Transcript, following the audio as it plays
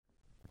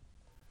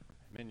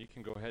Amen. You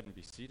can go ahead and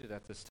be seated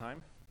at this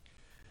time.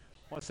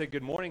 I want to say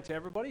good morning to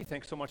everybody.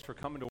 Thanks so much for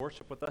coming to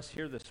worship with us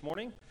here this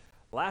morning.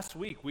 Last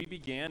week, we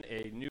began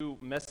a new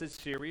message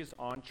series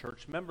on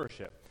church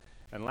membership.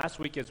 And last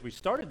week, as we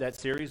started that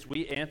series,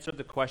 we answered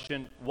the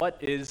question, what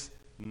is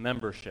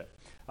membership?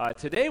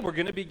 Today, we're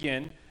going to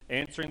begin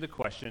answering the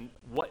question,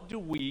 what do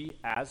we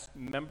as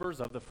members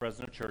of the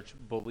Fresno Church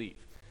believe?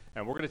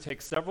 And we're going to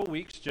take several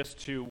weeks just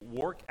to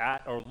work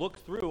at or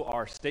look through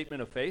our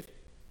statement of faith.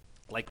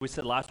 Like we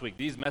said last week,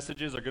 these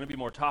messages are going to be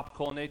more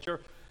topical in nature,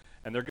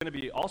 and they're going to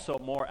be also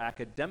more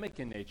academic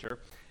in nature.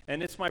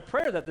 And it's my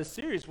prayer that this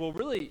series will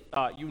really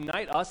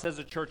unite us as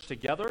a church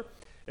together.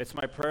 It's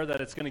my prayer that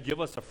it's going to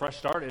give us a fresh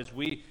start as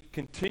we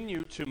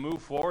continue to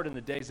move forward in the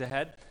days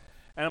ahead.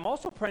 And I'm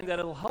also praying that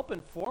it'll help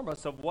inform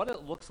us of what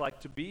it looks like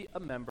to be a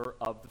member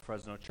of the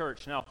Fresno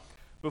Church. Now,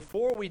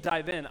 before we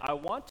dive in, I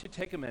want to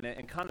take a minute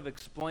and kind of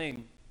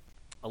explain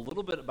a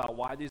little bit about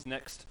why these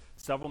next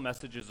several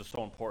messages are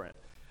so important.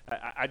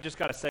 I just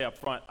got to say up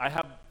front, I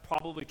have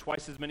probably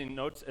twice as many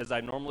notes as I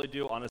normally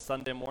do on a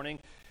Sunday morning,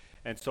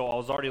 and so I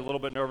was already a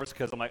little bit nervous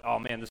because I'm like, oh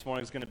man, this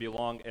morning's going to be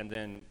long, and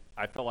then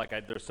I felt like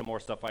there's some more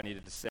stuff I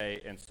needed to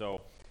say, and so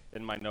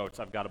in my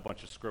notes I've got a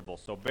bunch of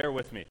scribbles, so bear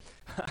with me.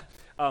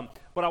 But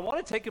I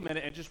want to take a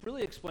minute and just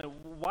really explain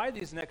why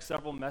these next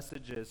several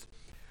messages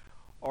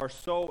are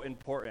so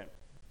important.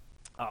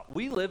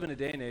 We live in a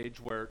day and age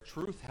where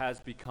truth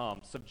has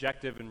become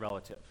subjective and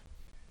relative.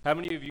 How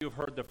many of you have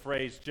heard the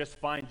phrase, just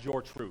find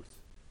your truth?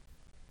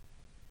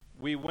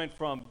 We went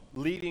from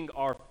leading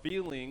our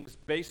feelings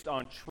based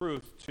on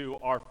truth to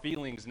our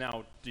feelings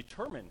now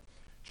determine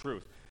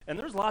truth. And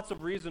there's lots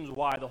of reasons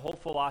why the whole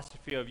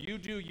philosophy of you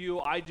do you,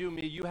 I do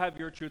me, you have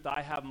your truth,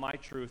 I have my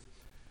truth,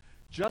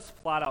 just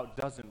flat out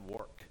doesn't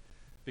work.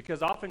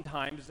 Because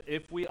oftentimes,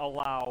 if we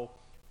allow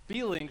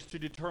feelings to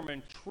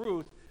determine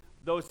truth,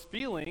 those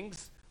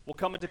feelings will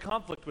come into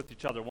conflict with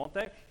each other, won't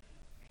they?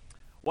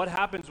 What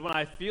happens when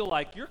I feel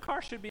like your car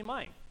should be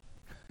mine?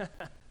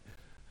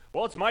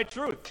 Well, it's my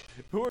truth.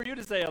 Who are you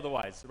to say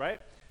otherwise,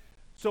 right?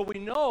 So we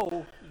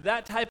know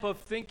that type of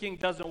thinking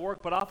doesn't work,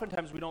 but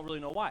oftentimes we don't really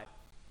know why.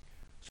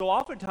 So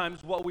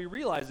oftentimes what we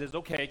realize is,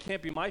 okay, it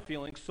can't be my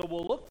feelings, so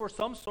we'll look for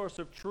some source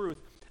of truth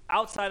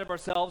outside of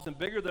ourselves and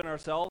bigger than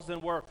ourselves,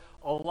 and where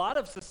a lot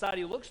of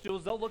society looks to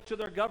is they'll look to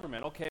their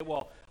government. Okay,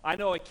 well, I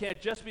know it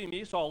can't just be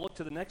me, so I'll look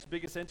to the next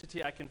biggest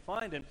entity I can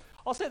find, and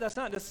I'll say that's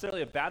not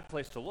necessarily a bad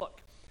place to look.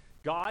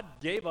 God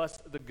gave us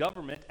the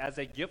government as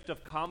a gift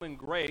of common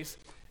grace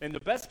in the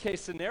best case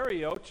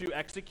scenario to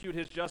execute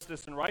his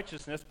justice and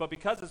righteousness, but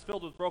because it's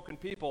filled with broken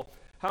people,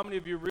 how many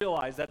of you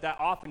realize that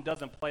often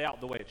doesn't play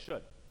out the way it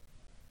should?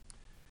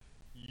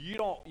 You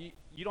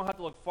don't have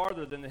to look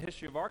farther than the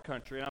history of our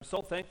country, and I'm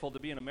so thankful to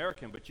be an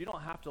American, but you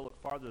don't have to look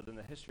farther than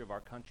the history of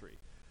our country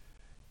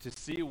to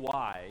see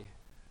why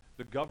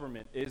the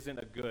government isn't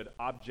a good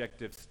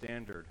objective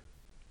standard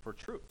for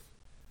truth.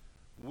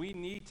 We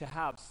need to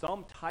have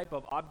some type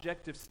of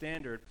objective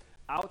standard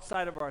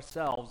outside of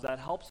ourselves that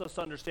helps us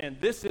understand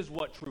this is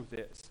what truth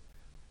is.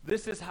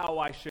 This is how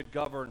I should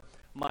govern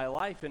my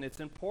life, and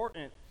it's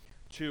important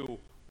to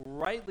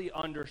rightly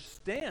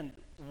understand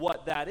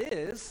what that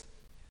is,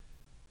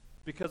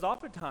 because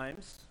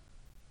oftentimes,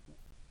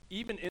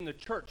 even in the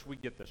church, we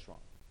get this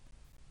wrong.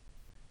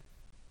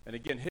 And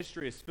again,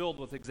 history is filled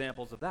with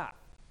examples of that.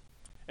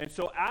 And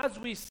so as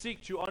we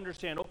seek to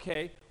understand,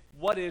 okay,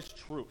 what is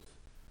truth?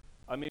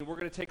 I mean, we're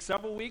going to take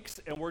several weeks,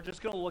 and we're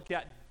just going to look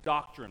at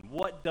doctrine.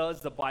 What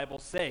does the Bible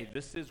say?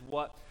 This is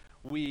what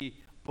we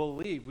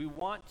believe. We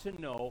want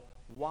to know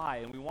why,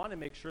 and we want to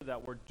make sure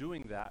that we're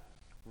doing that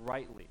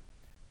rightly.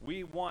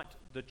 We want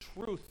the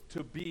truth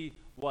to be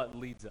what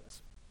leads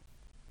us.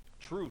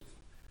 Truth.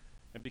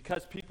 And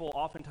because people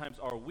oftentimes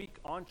are weak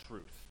on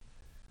truth,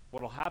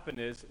 what will happen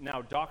is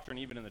now doctrine,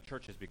 even in the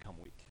church, has become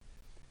weak.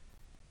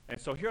 And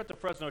so here at the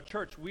Fresno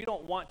Church, we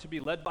don't want to be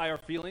led by our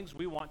feelings.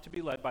 We want to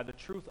be led by the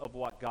truth of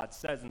what God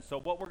says. And so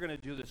what we're going to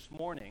do this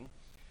morning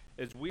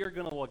is we are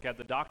going to look at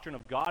the doctrine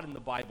of God in the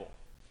Bible.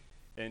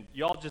 And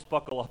y'all just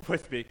buckle up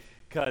with me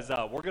because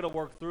we're going to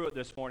work through it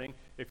this morning.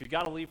 If you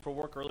got to leave for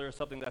work early or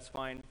something, that's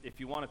fine.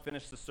 If you want to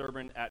finish the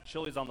sermon at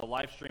Chili's on the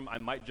live stream, I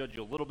might judge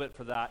you a little bit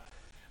for that.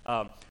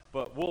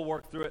 But we'll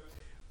work through it.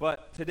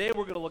 But today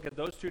we're going to look at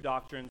those two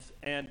doctrines,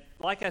 and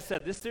like I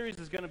said, this series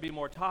is going to be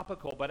more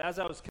topical, but as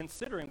I was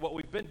considering what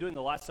we've been doing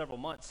the last several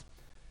months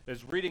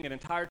is reading an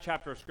entire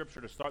chapter of Scripture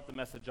to start the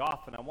message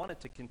off, and I wanted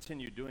to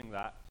continue doing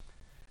that.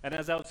 And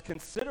as I was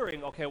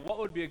considering, okay, what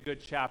would be a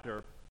good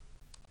chapter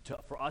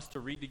for us to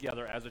read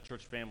together as a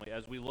church family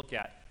as we look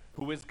at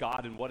who is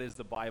God and what is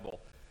the Bible,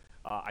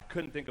 I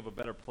couldn't think of a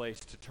better place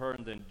to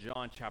turn than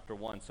John chapter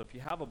 1. So if you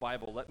have a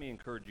Bible, let me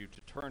encourage you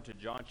to turn to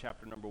John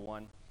chapter number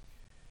 1.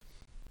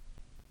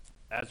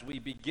 As we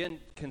begin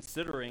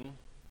considering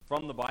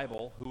from the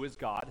Bible who is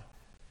God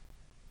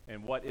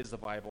and what is the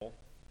Bible,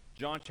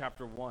 John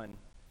chapter 1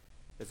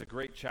 is a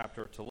great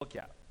chapter to look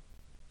at.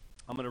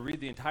 I'm going to read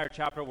the entire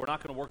chapter. We're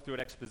not going to work through it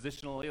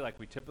expositionally like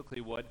we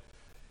typically would.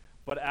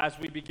 But as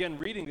we begin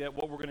reading it,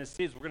 what we're going to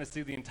see is we're going to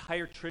see the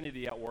entire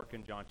Trinity at work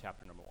in John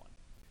chapter number 1.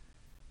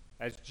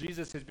 As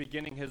Jesus is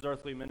beginning his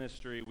earthly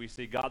ministry, we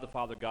see God the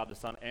Father, God the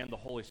Son, and the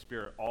Holy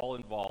Spirit all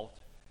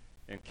involved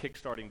in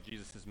kickstarting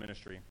Jesus'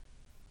 ministry.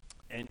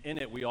 And in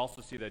it, we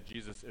also see that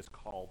Jesus is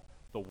called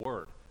the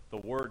Word. The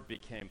Word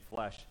became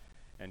flesh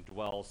and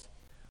dwells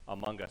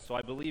among us. So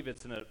I believe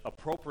it's an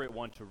appropriate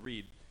one to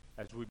read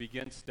as we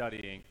begin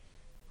studying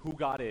who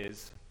God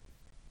is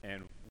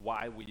and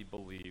why we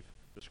believe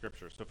the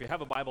Scriptures. So if you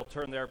have a Bible,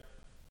 turn there.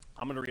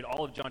 I'm going to read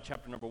all of John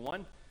chapter number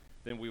 1,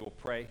 then we will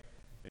pray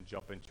and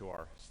jump into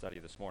our study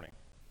this morning.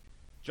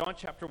 John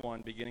chapter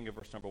 1, beginning of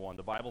verse number 1,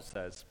 the Bible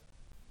says,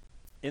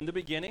 "In the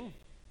beginning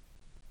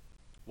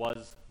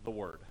was the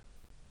Word,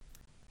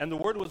 and the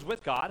Word was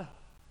with God,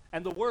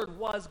 and the Word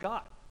was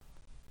God.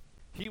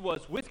 He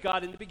was with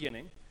God in the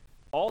beginning.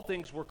 All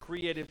things were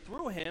created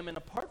through him, and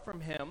apart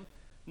from him,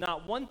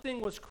 not one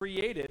thing was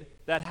created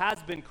that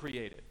has been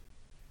created."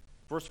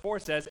 Verse 4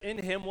 says, "In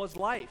him was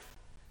life,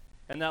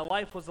 and that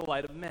life was the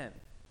light of men.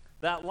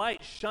 That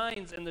light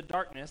shines in the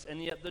darkness,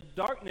 and yet the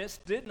darkness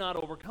did not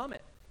overcome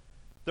it.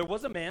 There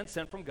was a man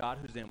sent from God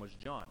whose name was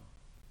John.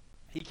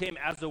 He came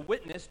as a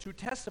witness to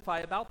testify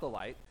about the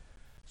light,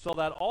 so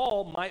that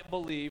all might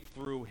believe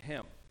through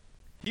him.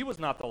 He was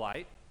not the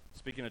light,"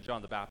 speaking of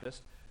John the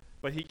Baptist,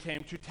 "but he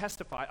came to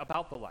testify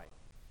about the light.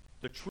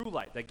 The true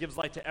light that gives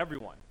light to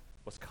everyone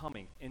was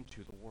coming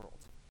into the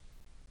world.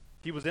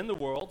 He was in the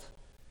world,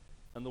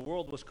 and the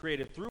world was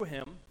created through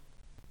him,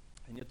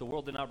 and yet the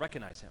world did not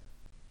recognize him.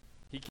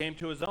 He came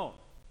to his own,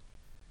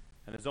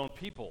 and his own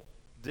people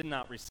did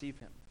not receive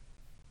him.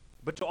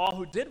 But to all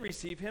who did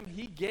receive him,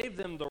 he gave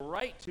them the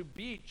right to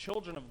be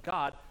children of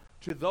God,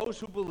 to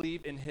those who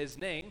believe in his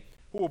name,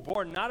 who were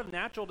born not of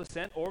natural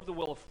descent, or of the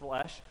will of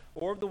flesh,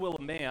 or of the will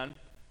of man,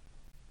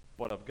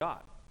 but of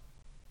God."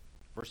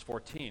 Verse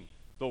 14,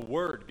 "The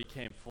Word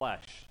became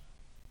flesh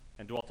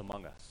and dwelt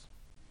among us.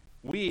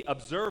 We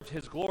observed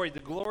his glory, the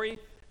glory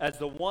as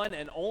the one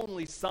and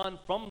only Son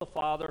from the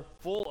Father,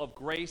 full of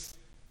grace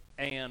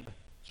and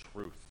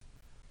truth."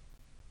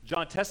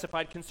 John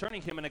testified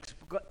concerning him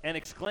and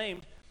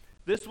exclaimed,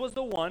 "This was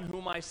the one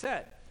whom I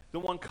said, the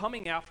one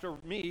coming after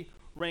me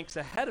ranks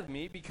ahead of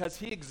me because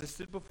he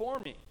existed before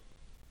me.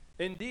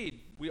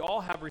 Indeed, we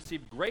all have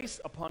received grace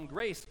upon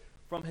grace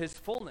from his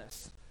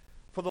fullness.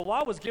 For the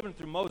law was given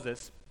through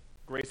Moses,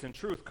 grace and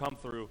truth come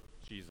through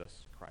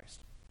Jesus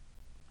Christ.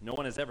 No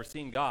one has ever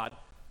seen God,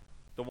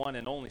 the one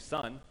and only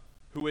Son,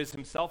 who is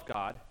himself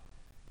God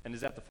and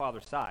is at the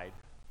Father's side.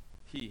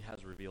 He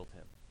has revealed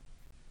him."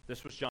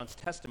 This was John's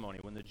testimony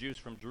when the Jews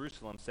from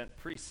Jerusalem sent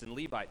priests and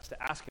Levites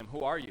to ask him,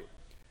 "Who are you?"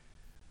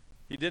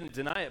 He didn't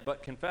deny it,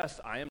 but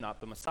confessed, "I am not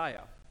the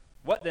Messiah."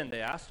 "What then?"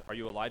 they asked. "Are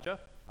you Elijah?"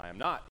 "I am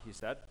not," he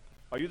said.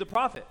 "Are you the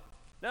prophet?"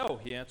 "No,"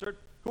 he answered.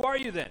 "Who are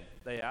you then?"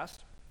 they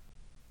asked.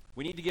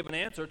 "We need to give an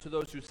answer to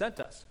those who sent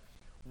us.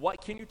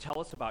 What can you tell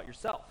us about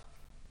yourself?"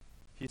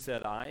 He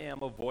said, "I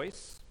am a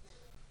voice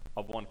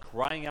of one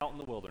crying out in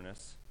the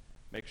wilderness,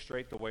 make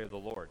straight the way of the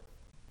Lord,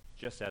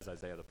 just as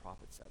Isaiah the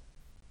prophet said."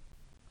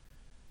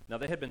 Now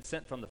they had been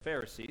sent from the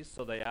Pharisees,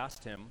 so they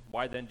asked him,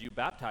 "Why then do you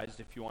baptize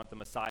if you aren't the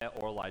Messiah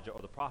or Elijah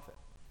or the prophet?"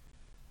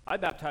 "I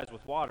baptize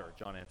with water,"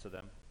 John answered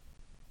them.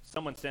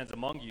 "Someone stands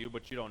among you,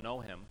 but you don't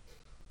know him.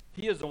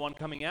 He is the one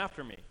coming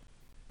after me,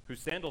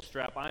 whose sandal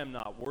strap I am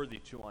not worthy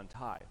to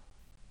untie."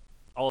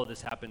 All of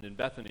this happened in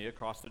Bethany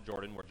across the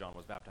Jordan where John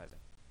was baptizing.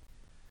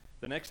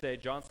 The next day,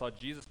 John saw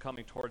Jesus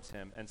coming towards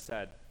him and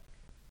said,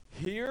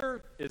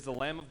 "Here is the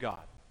Lamb of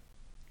God,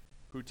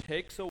 who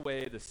takes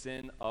away the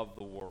sin of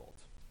the world.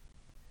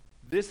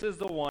 This is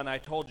the one I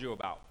told you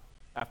about.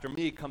 After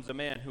me comes a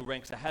man who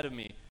ranks ahead of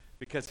me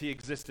because he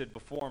existed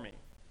before me.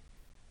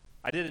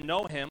 I didn't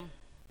know him,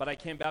 but I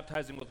came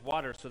baptizing with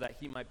water so that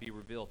he might be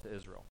revealed to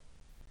Israel."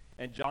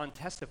 And John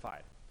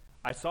testified,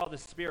 "I saw the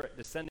Spirit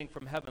descending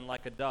from heaven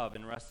like a dove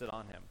and rested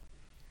on him.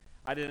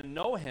 I didn't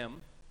know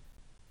him,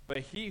 but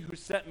he who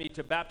sent me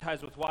to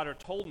baptize with water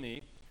told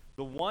me,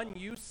 'The one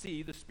you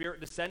see the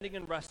Spirit descending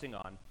and resting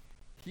on,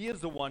 he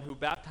is the one who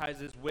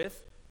baptizes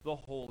with the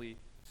Holy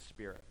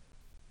Spirit.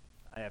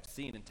 I have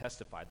seen and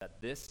testified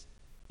that this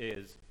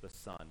is the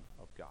Son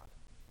of God.'"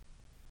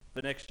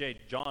 The next day,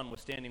 John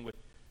was standing with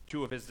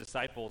two of his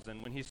disciples,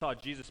 and when he saw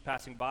Jesus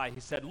passing by, he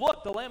said,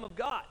 "Look, the Lamb of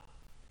God."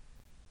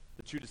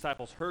 The two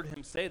disciples heard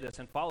him say this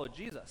and followed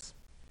Jesus.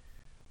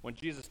 When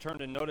Jesus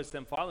turned and noticed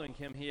them following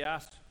him, he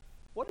asked,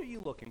 "What are you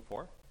looking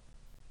for?"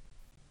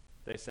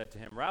 They said to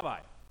him,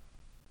 "Rabbi,"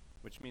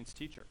 which means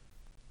teacher,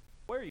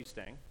 "where are you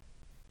staying?"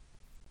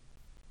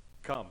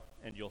 "Come,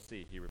 and you'll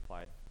see," he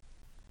replied.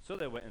 So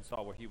they went and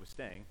saw where he was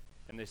staying,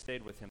 and they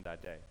stayed with him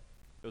that day.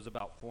 It was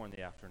about 4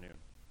 p.m.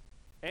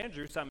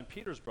 Andrew, Simon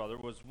Peter's brother,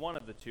 was one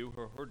of the two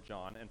who heard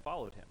John and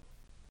followed him.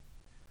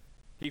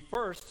 He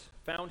first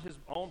found his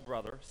own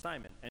brother,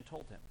 Simon, and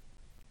told him,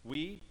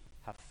 "We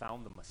have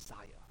found the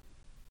Messiah,"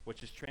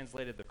 which is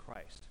translated the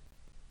Christ.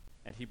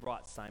 And he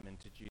brought Simon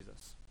to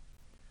Jesus.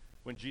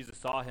 When Jesus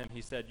saw him,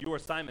 he said, "You are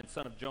Simon,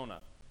 son of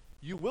Jonah.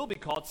 You will be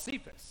called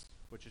Cephas,"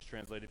 which is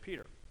translated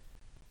Peter.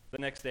 The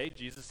next day,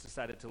 Jesus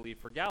decided to leave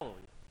for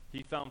Galilee.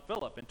 He found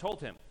Philip and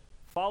told him,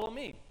 "Follow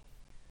me."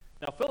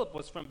 Now Philip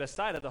was from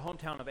Bethsaida, the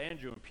hometown of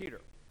Andrew and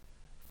Peter.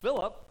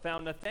 Philip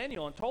found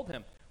Nathanael and told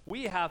him,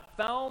 "We have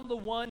found the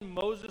one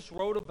Moses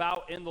wrote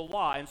about in the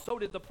law, and so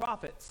did the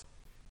prophets,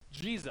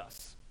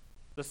 Jesus,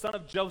 the son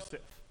of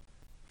Joseph,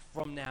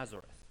 from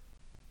Nazareth."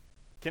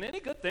 "Can any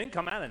good thing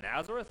come out of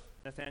Nazareth?"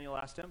 Nathanael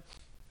asked him.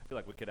 I feel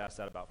like we could ask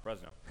that about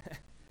Fresno.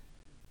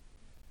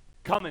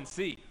 "Come and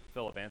see,"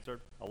 Philip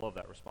answered. I love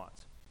that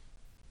response.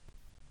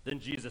 Then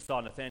Jesus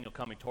saw Nathanael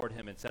coming toward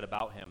him and said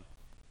about him,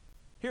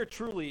 "Here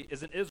truly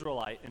is an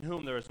Israelite in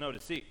whom there is no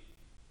deceit."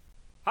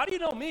 "How do you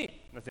know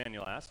me?"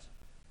 Nathanael asked.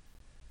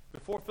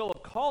 "Before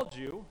Philip called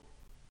you,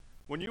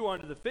 when you were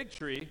under the fig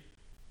tree,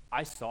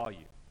 I saw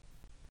you,"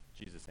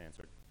 Jesus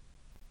answered.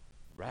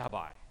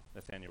 "Rabbi,"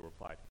 Nathanael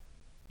replied,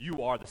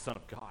 "you are the Son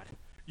of God.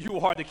 You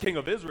are the King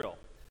of Israel."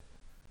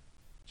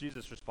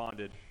 Jesus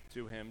responded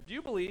to him, "Do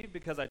you believe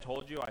because I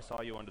told you I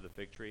saw you under the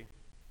fig tree?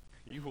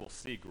 You will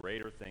see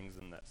greater things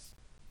than this."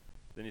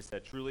 Then he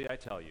said, "Truly I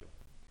tell you,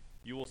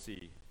 you will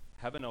see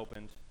heaven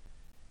opened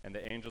and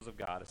the angels of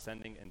God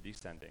ascending and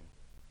descending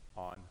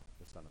on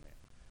the Son of Man."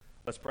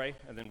 Let's pray,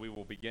 and then we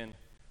will begin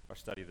our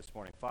study this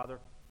morning. Father,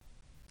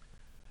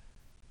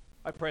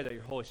 I pray that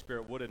your Holy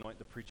Spirit would anoint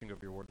the preaching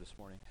of your word this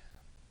morning.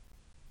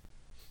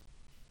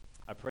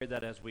 I pray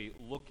that as we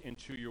look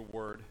into your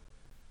word,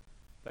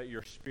 that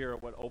your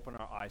Spirit would open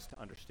our eyes to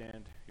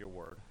understand your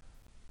word.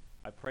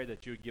 I pray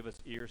that you would give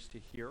us ears to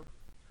hear.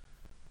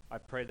 I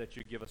pray that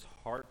you give us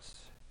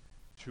hearts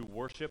to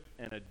worship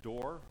and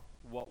adore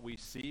what we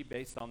see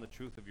based on the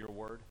truth of your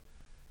word.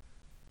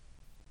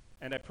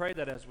 And I pray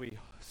that as we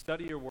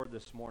study your word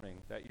this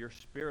morning, that your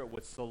Spirit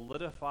would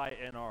solidify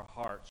in our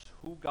hearts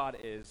who God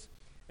is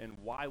and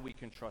why we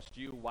can trust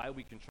you, why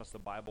we can trust the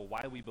Bible,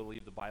 why we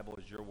believe the Bible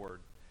is your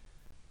word.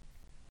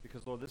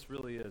 Because, Lord, this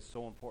really is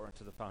so important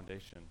to the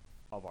foundation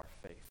of our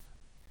faith.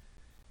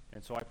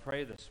 And so I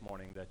pray this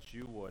morning that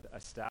you would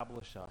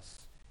establish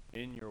us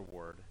in your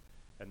word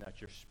and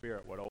that your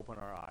Spirit would open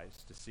our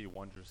eyes to see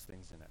wondrous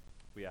things in it.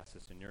 We ask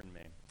this in your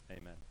name.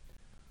 Amen.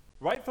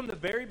 Right from the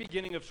very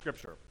beginning of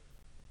Scripture,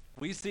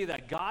 we see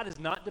that God is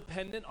not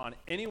dependent on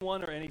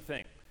anyone or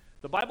anything.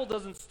 The Bible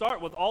doesn't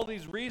start with all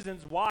these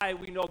reasons why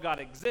we know God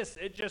exists.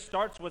 It just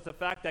starts with the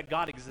fact that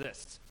God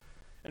exists.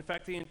 In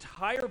fact, the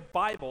entire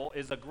Bible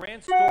is a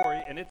grand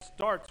story, and it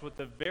starts with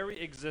the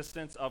very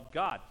existence of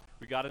God.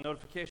 We got a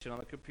notification on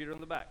the computer in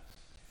the back.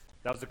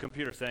 That was the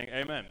computer saying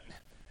amen.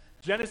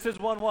 Genesis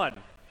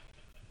 1:1.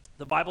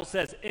 The Bible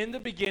says, "In the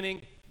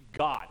beginning,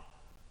 God."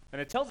 And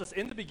it tells us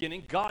in the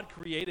beginning, God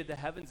created the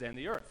heavens and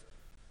the earth.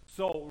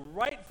 So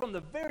right from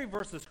the very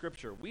verse of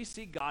Scripture, we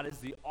see God as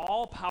the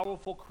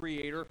all-powerful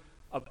creator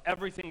of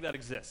everything that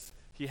exists.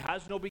 He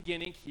has no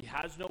beginning. He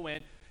has no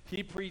end.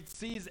 He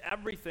precedes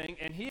everything,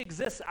 and he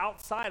exists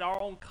outside our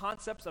own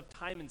concepts of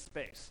time and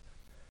space.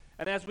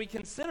 And as we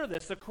consider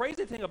this, the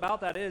crazy thing about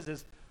that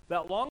is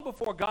that long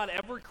before God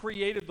ever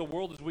created the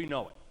world as we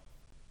know it,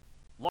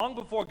 long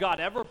before God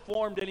ever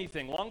formed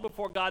anything, long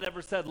before God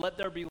ever said, "Let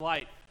there be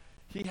light,"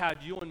 he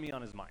had you and me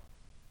on his mind.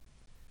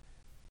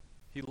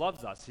 He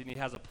loves us, and he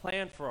has a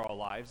plan for our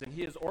lives, and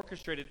he has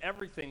orchestrated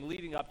everything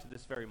leading up to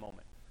this very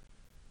moment.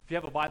 If you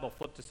have a Bible,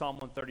 flip to Psalm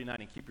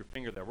 139 and keep your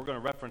finger there. We're going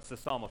to reference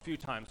this psalm a few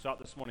times throughout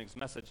this morning's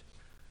message.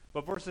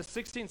 But verses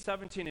 16,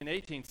 17, and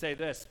 18 say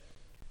this.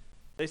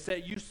 They say,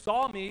 "You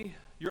saw me,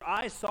 your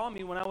eyes saw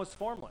me when I was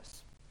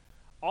formless.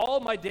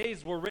 All my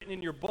days were written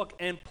in your book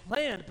and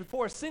planned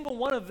before a single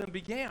one of them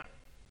began.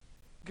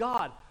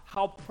 God,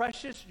 how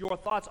precious your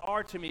thoughts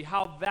are to me,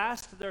 how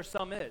vast their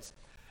sum is.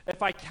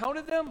 If I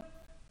counted them,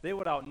 they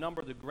would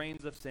outnumber the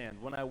grains of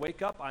sand. When I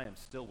wake up, I am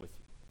still with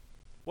you."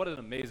 What an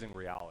amazing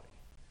reality.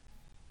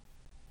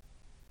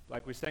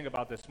 Like we sang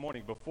about this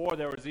morning, before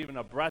there was even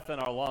a breath in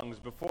our lungs,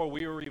 before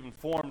we were even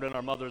formed in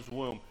our mother's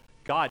womb,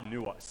 God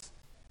knew us,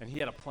 and he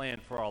had a plan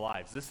for our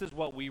lives. This is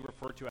what we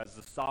refer to as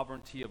the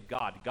sovereignty of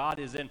God. God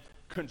is in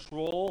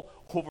control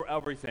over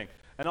everything.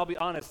 And I'll be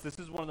honest, this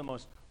is one of the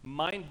most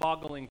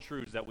mind-boggling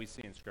truths that we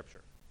see in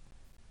Scripture.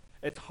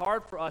 It's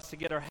hard for us to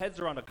get our heads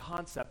around a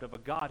concept of a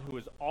God who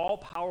is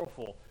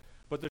all-powerful,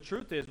 but the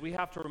truth is we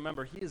have to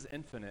remember he is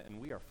infinite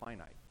and we are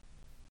finite.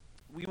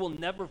 We will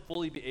never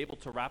fully be able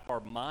to wrap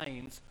our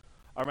minds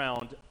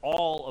around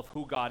all of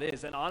who God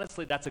is, and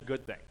honestly, that's a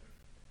good thing.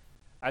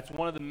 That's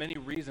one of the many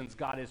reasons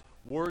God is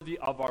worthy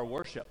of our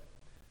worship.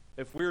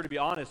 If we were to be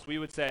honest, we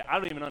would say, I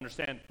don't even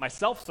understand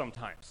myself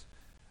sometimes.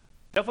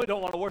 Definitely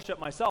don't want to worship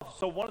myself.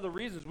 So one of the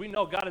reasons we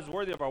know God is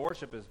worthy of our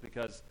worship is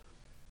because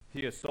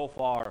he is so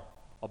far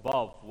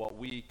above what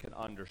we can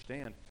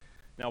understand.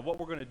 Now, what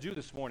we're going to do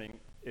this morning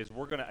is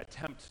we're going to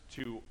attempt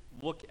to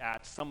look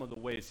at some of the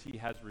ways he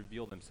has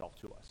revealed himself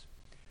to us.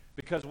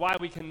 Because while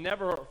we can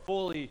never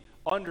fully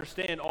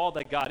understand all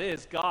that God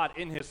is, God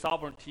in his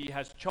sovereignty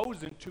has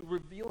chosen to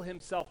reveal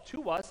himself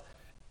to us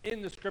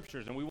in the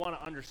Scriptures, and we want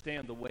to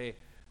understand the way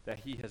that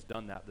he has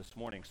done that this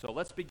morning. So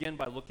let's begin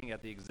by looking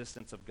at the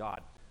existence of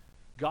God.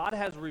 God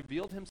has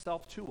revealed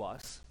himself to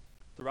us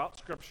throughout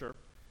Scripture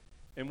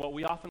in what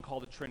we often call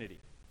the Trinity.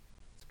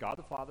 God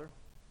the Father,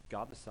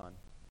 God the Son,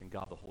 and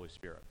God the Holy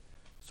Spirit.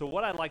 So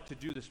what I'd like to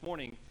do this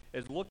morning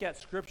is look at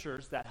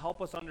scriptures that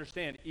help us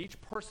understand each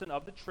person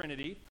of the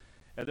Trinity,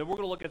 and then we're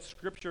going to look at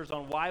scriptures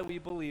on why we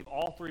believe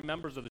all three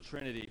members of the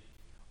Trinity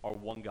are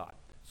one God.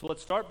 So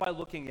let's start by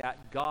looking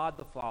at God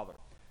the Father.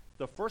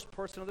 The first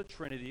person of the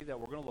Trinity that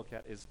we're going to look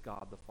at is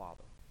God the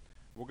Father.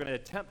 We're going to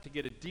attempt to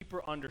get a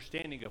deeper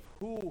understanding of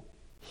who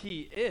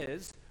he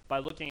is by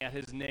looking at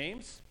his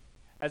names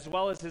as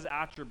well as his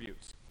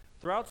attributes.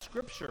 Throughout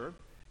Scripture,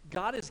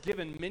 God is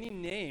given many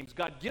names.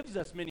 God gives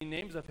us many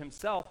names of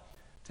himself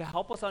to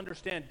help us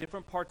understand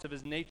different parts of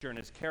his nature and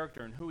his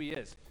character and who he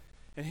is.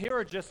 And here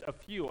are just a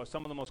few of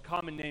some of the most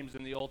common names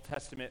in the Old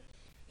Testament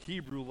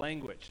Hebrew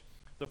language.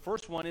 The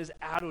first one is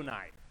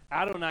Adonai.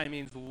 Adonai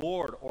means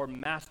Lord or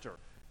Master.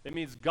 It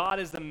means God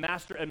is the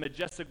Master and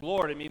Majestic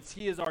Lord. It means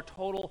he is our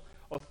total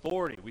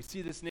authority. We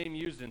see this name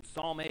used in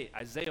Psalm 8,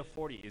 Isaiah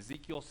 40,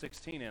 Ezekiel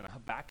 16, and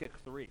Habakkuk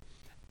 3.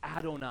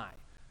 Adonai,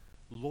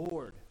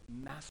 Lord,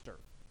 Master.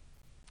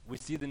 We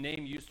see the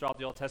name used throughout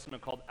the Old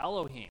Testament called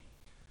Elohim.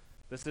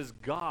 This is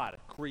God,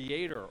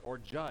 creator or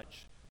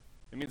judge.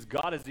 It means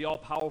God is the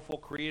all-powerful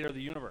creator of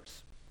the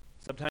universe.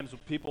 Sometimes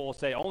people will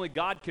say, only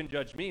God can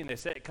judge me, and they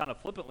say it kind of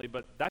flippantly,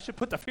 but that should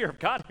put the fear of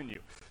God in you.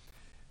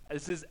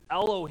 This is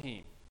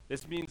Elohim.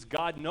 This means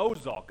God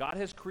knows all. God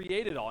has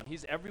created all, and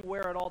he's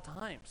everywhere at all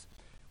times.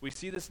 We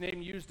see this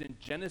name used in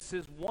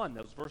Genesis 1,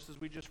 those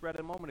verses we just read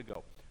a moment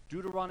ago,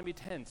 Deuteronomy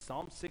 10,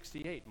 Psalm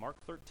 68, Mark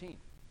 13.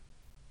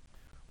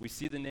 We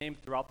see the name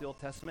throughout the Old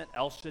Testament,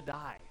 El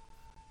Shaddai.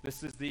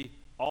 This is the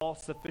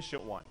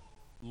all-sufficient one,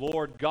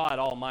 Lord God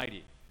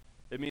Almighty.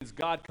 It means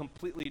God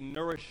completely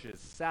nourishes,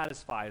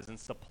 satisfies, and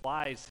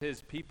supplies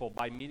his people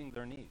by meeting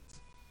their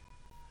needs.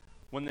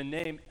 When the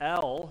name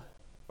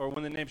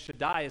when the name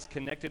Shaddai is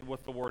connected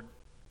with the word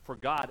for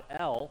God,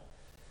 El,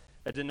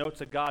 it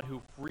denotes a God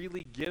who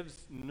freely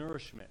gives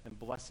nourishment and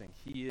blessing.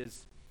 He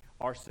is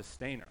our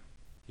sustainer.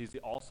 He's the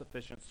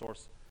all-sufficient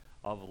source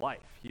of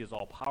life. He is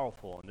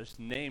all-powerful, and this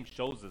name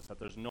shows us that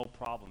there's no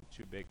problem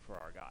too big for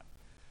our God.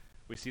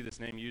 We see this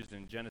name used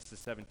in Genesis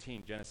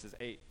 17, Genesis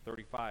 8,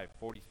 35,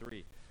 43.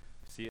 We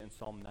see it in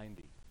Psalm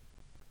 90.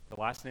 The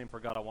last name for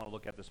God I want to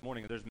look at this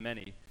morning, and there's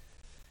many,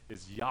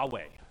 is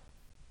Yahweh.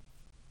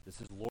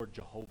 This is Lord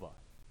Jehovah.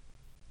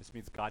 This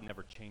means God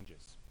never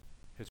changes.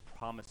 His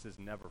promises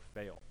never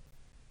fail.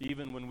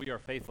 Even when we are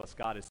faithless,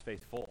 God is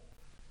faithful.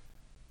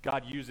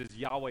 God uses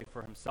Yahweh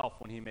for himself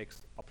when he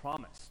makes a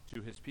promise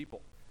to his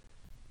people.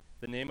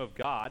 The name of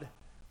God,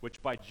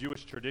 which by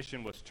Jewish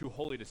tradition was too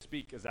holy to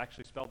speak, is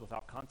actually spelled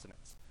without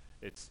consonants.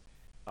 It's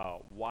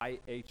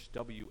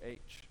YHWH,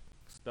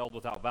 spelled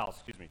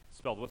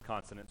with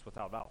consonants,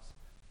 without vowels.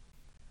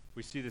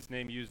 We see this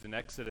name used in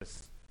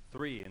Exodus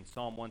 3, in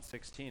Psalm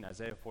 116,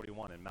 Isaiah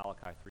 41, and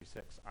Malachi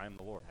 3:6. I am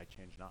the Lord, I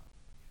change not.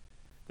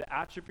 The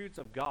attributes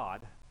of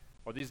God,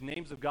 or these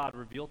names of God,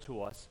 reveal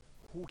to us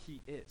who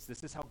he is.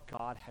 This is how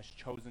God has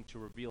chosen to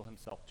reveal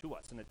himself to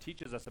us, and it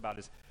teaches us about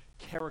his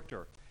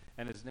character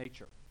and his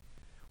nature.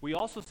 We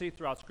also see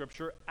throughout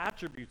Scripture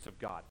attributes of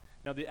God.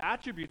 Now, the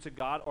attributes of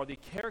God are the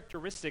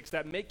characteristics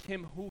that make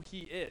him who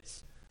he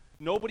is.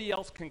 Nobody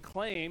else can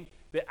claim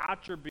the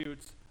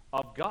attributes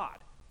of God.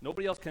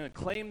 Nobody else can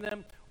claim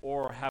them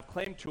or have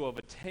claim to have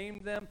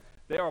attained them.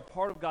 They are a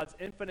part of God's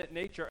infinite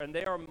nature, and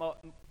they are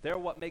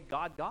what make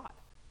God God.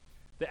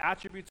 The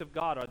attributes of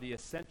God are the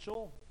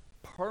essential,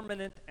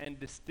 permanent, and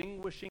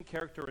distinguishing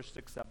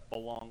characteristics that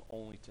belong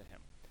only to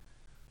him.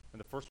 And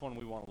the first one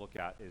we want to look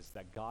at is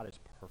that God is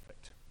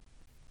perfect.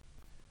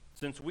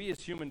 Since we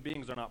as human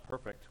beings are not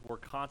perfect, we're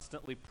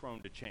constantly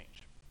prone to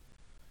change.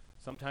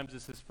 Sometimes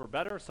this is for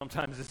better,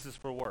 sometimes this is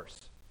for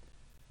worse.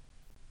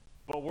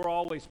 But we're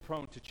always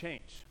prone to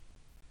change.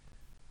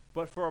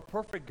 But for a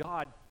perfect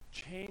God,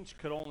 change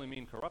could only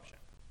mean corruption.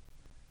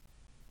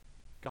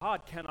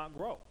 God cannot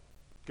grow.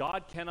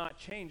 God cannot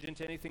change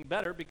into anything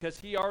better because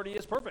he already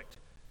is perfect.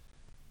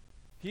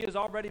 He is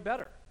already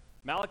better.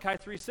 Malachi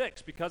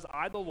 3:6, because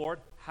I, the Lord,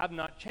 have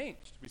not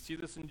changed. We see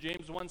this in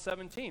James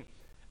 1:17.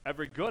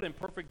 Every good and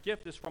perfect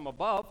gift is from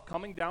above,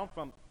 coming down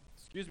from,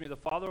 the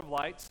Father of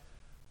lights,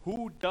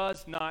 who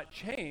does not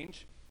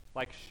change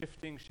like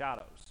shifting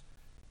shadows.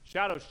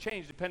 Shadows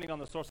change depending on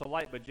the source of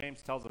light, but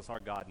James tells us our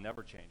God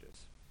never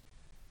changes.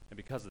 And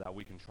because of that,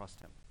 we can trust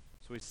him.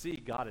 So we see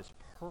God is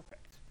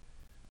perfect.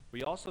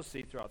 We also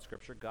see throughout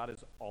Scripture God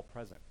is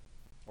all-present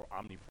or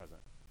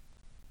omnipresent.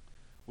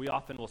 We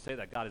often will say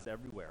that God is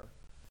everywhere,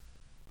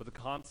 but the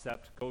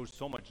concept goes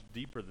so much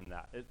deeper than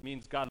that. It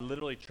means God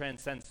literally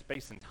transcends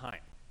space and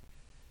time.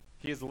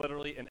 He is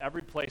literally in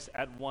every place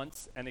at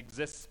once and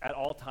exists at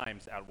all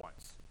times at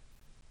once.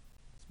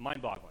 It's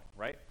mind-boggling,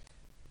 right?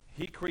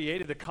 He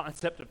created the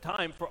concept of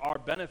time for our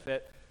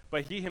benefit,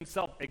 but he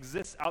himself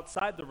exists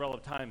outside the realm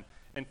of time.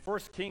 In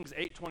 1 Kings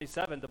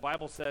 8:27, the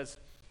Bible says,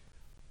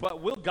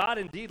 "But will God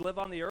indeed live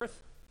on the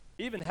earth?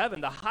 Even heaven,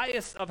 the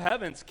highest of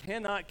heavens,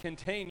 cannot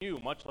contain you,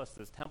 much less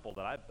this temple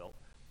that I've built."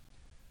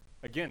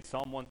 Again,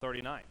 Psalm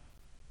 139,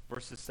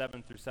 verses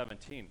 7 through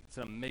 17. It's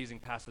an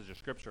amazing passage of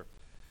Scripture.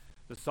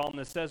 The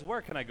psalmist says,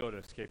 "Where can I go to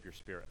escape your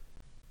spirit?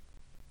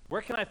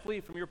 Where can I flee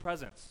from your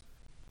presence?"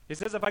 He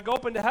says, "If I go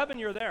up into heaven,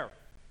 you're there.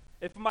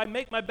 If I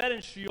make my bed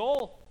in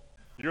Sheol,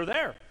 you're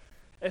there.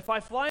 If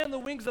I fly on the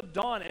wings of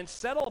dawn and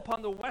settle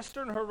upon the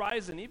western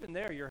horizon, even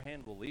there your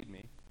hand will lead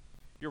me.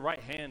 Your right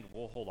hand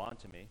will hold on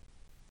to me.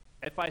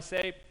 If I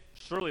say,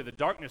 surely the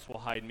darkness will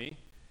hide me,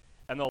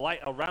 and the light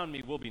around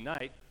me will be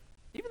night,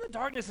 even the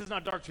darkness is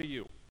not dark to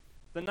you.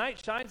 The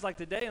night shines like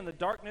the day, and the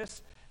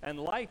darkness and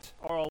light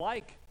are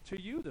alike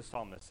to you, the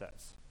psalmist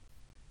says.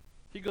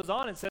 He goes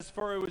on and says,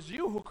 for it was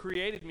you who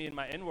created me in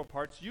my inward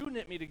parts. You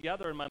knit me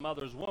together in my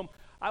mother's womb.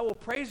 I will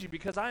praise you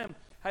because I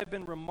have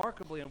been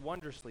remarkably and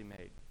wondrously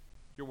made.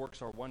 Your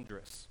works are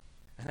wondrous,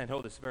 and I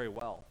know this very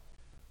well.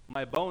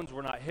 My bones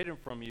were not hidden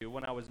from you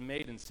when I was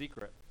made in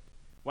secret.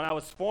 When I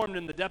was formed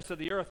in the depths of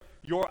the earth,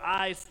 your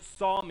eyes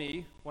saw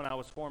me when I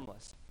was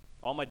formless.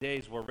 All my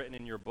days were written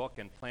in your book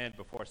and planned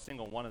before a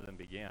single one of them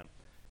began.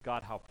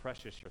 God, how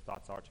precious your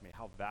thoughts are to me,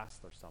 how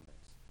vast their sum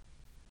is.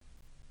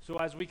 So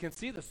as we can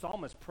see the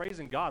psalmist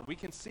praising God, we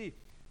can see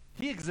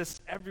he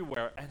exists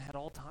everywhere and at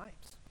all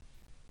times.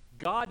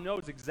 God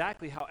knows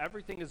exactly how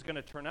everything is going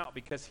to turn out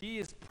because he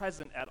is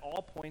present at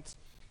all points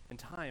in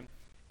time.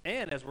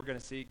 And as we're going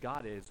to see,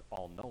 God is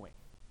all-knowing.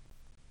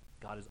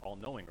 God is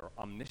all-knowing or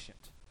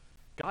omniscient.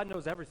 God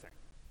knows everything.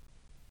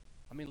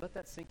 I mean, let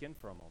that sink in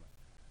for a moment.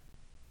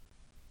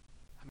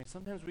 I mean,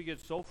 sometimes we get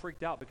so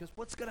freaked out because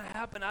what's going to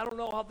happen? I don't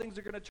know how things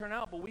are going to turn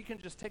out, but we can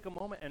just take a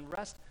moment and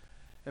rest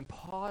and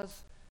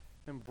pause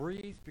and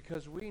breathe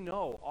because we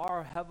know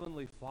our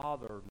Heavenly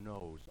Father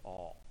knows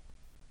all.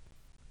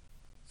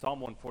 Psalm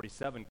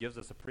 147 gives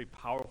us a pretty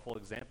powerful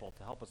example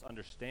to help us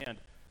understand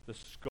the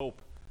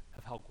scope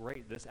of how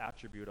great this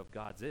attribute of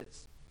God's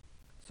is.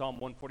 Psalm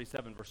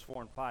 147, verse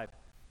 4 and 5,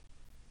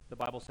 the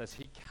Bible says,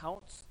 he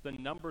counts the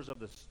numbers of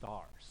the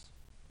stars.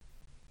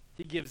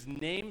 He gives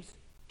names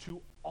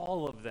to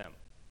all of them.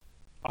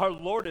 Our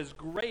Lord is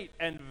great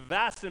and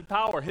vast in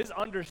power. His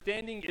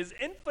understanding is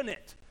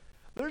infinite.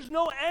 There's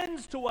no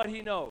ends to what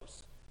he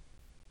knows.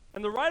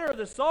 And the writer of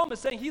the psalm is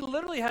saying he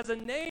literally has a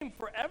name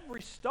for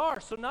every star.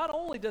 So not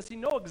only does he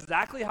know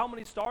exactly how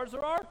many stars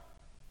there are,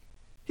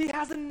 he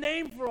has a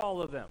name for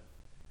all of them.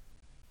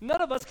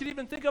 None of us can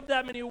even think of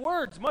that many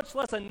words, much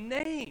less a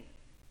name.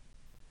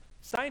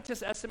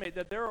 Scientists estimate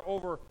that there are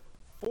over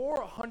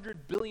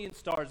 400 billion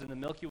stars in the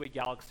Milky Way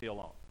galaxy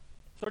alone.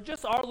 So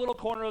just our little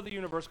corner of the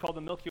universe called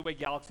the Milky Way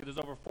galaxy, there's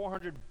over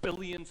 400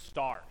 billion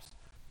stars.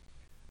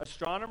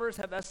 Astronomers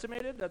have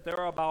estimated that there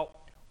are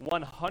about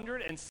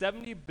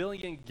 170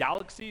 billion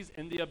galaxies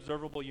in the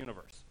observable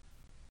universe.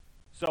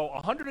 So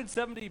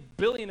 170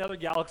 billion other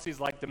galaxies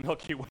like the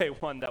Milky Way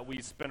one that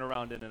we spin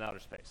around in outer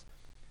space.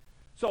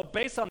 So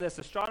based on this,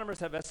 astronomers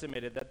have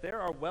estimated that there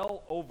are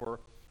well over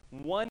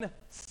 1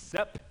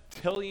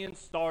 septillion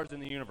stars in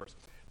the universe.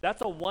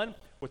 That's a 1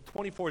 with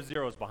 24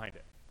 zeros behind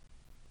it.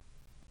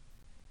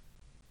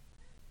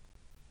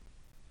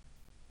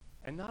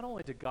 And not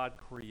only did God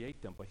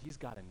create them, but he's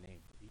got a name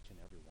for each and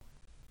every one.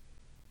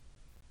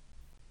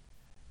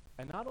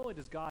 And not only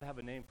does God have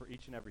a name for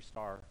each and every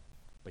star,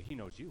 but he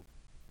knows you.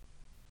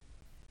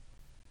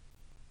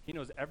 He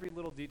knows every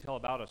little detail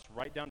about us,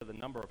 right down to the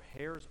number of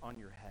hairs on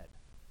your head.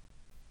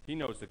 He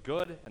knows the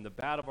good and the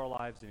bad of our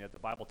lives, and yet the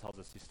Bible tells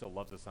us he still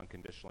loves us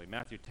unconditionally.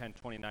 Matthew 10,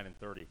 29 and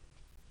 30.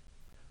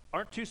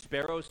 Aren't 2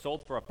 sparrows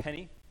sold for a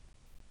penny?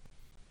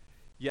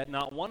 Yet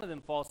not one of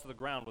them falls to the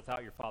ground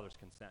without your Father's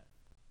consent.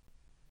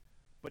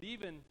 But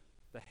even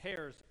the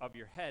hairs of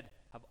your head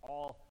have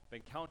all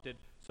been counted,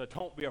 so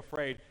don't be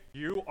afraid.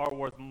 You are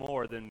worth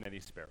more than many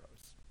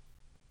sparrows.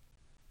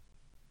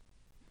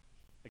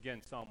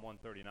 Again, Psalm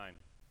 139,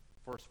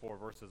 first 4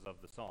 verses of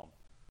the psalm.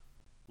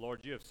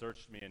 Lord, you have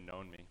searched me and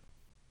known me.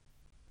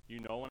 You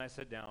know when I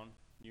sit down.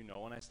 You know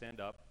when I stand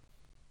up.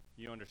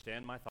 You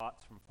understand my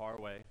thoughts from far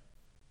away.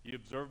 You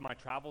observe my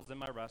travels and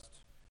my rest.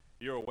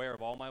 You're aware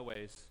of all my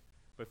ways.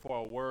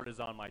 Before a word is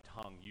on my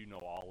tongue, you know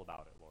all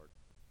about it, Lord.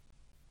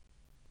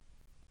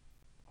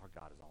 Our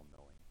God is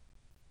all-knowing.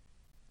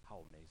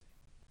 How amazing.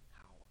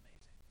 How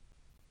amazing.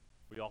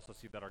 We also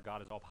see that our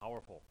God is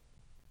all-powerful.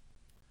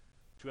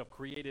 To have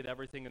created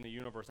everything in the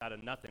universe out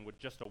of nothing with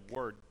just a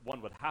word,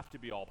 one would have to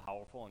be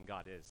all-powerful, and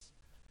God is.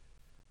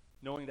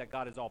 Knowing that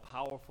God is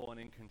all-powerful and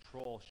in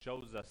control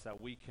shows us that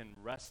we can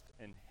rest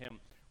in him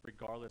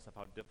regardless of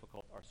how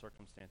difficult our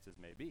circumstances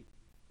may be.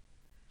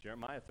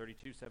 Jeremiah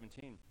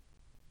 32:17.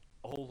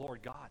 O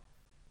Lord God,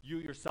 you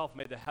yourself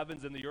made the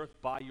heavens and the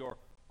earth by your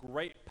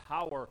great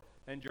power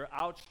and your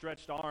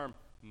outstretched arm.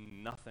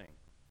 Nothing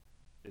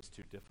is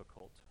too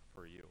difficult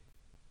for you.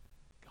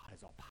 God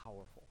is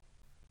all-powerful.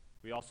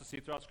 We also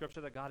see throughout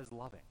Scripture that God is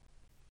loving.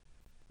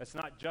 It's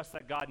not just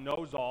that God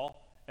knows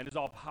all and is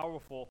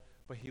all-powerful,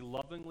 but he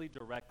lovingly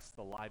directs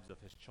the lives of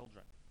his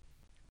children.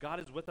 God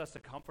is with us to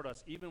comfort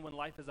us even when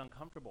life is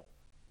uncomfortable.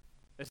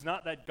 It's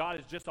not that God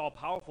is just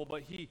all-powerful,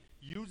 but he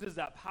uses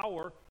that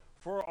power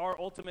for our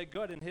ultimate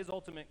good and his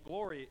ultimate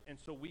glory, and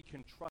so we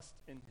can trust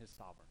in his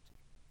sovereignty.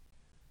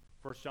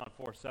 1 John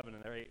 4:7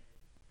 and 8.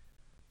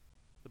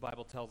 The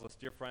Bible tells us,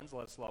 dear friends,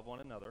 let us love one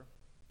another,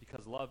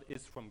 because love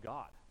is from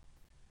God.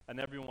 And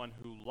everyone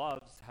who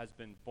loves has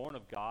been born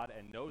of God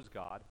and knows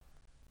God.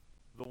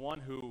 The one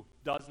who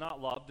does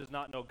not love does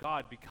not know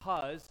God,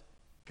 because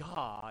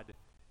God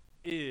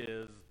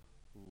is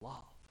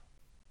love.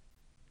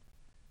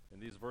 In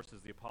these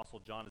verses, the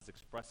Apostle John is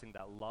expressing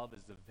that love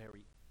is the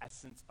very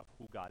essence of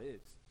who God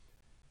is.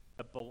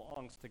 It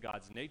belongs to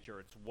God's nature.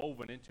 It's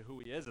woven into who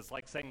he is. It's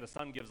like saying the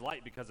sun gives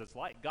light because it's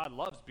light. God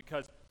loves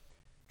because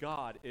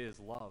God is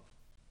love.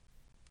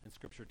 And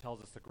Scripture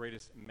tells us the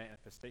greatest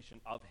manifestation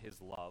of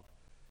his love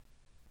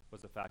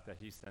was the fact that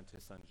he sent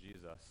his son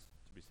Jesus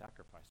to be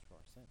sacrificed for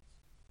our sins.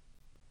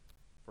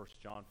 1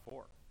 John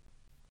 4,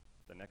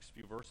 the next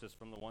few verses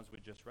from the ones we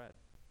just read,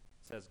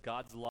 says,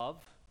 God's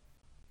love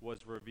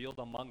was revealed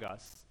among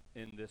us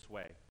in this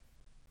way.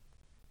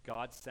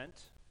 God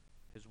sent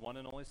his one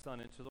and only Son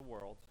into the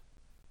world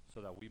so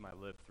that we might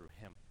live through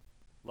him.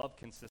 Love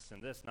consists in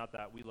this, not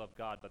that we love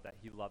God, but that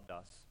he loved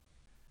us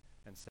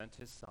and sent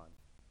his Son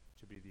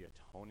to be the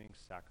atoning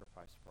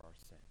sacrifice for our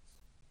sins.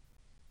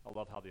 I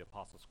love how the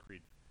Apostles'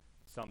 Creed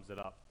sums it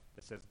up.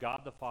 It says,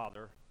 God the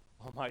Father,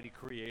 almighty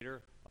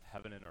creator of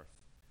heaven and earth.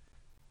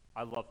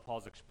 I love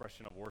Paul's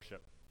expression of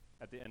worship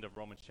at the end of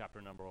Romans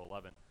chapter number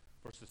 11,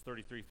 verses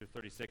 33 through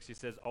 36. He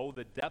says, oh,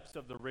 the depths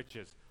of the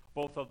riches,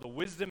 both of the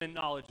wisdom and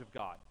knowledge of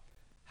God.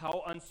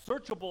 How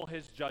unsearchable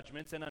his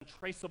judgments and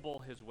untraceable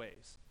his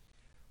ways.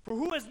 For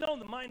who has known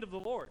the mind of the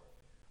Lord?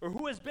 Or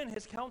who has been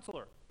his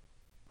counselor?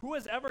 Who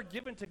has ever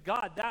given to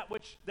God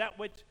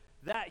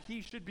that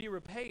he should be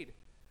repaid?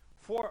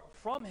 For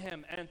from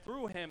him and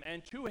through him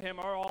and to him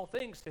are all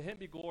things. To him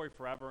be glory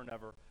forever and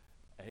ever.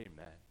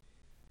 Amen.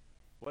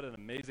 What an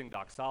amazing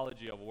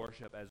doxology of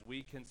worship as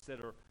we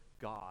consider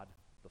God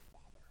the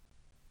Father.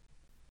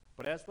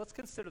 But let's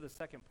consider the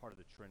second part of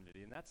the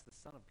Trinity, and that's the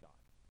Son of God,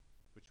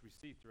 which we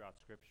see throughout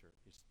Scripture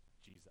is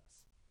Jesus.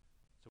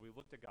 So we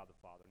looked at God the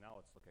Father. Now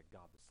let's look at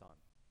God the Son.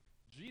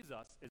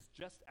 Jesus is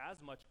just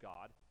as much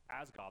God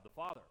as God the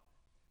Father.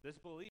 This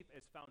belief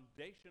is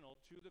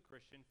foundational to the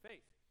Christian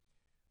faith.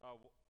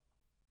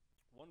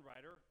 One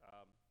writer,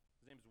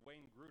 his name is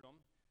Wayne Grudem,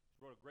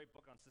 wrote a great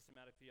book on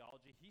systematic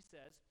theology. He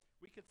says,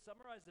 we could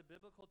summarize the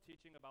biblical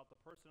teaching about the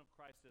person of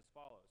Christ as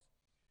follows.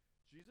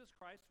 Jesus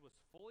Christ was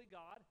fully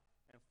God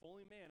and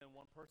fully man in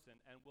one person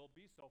and will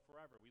be so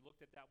forever. We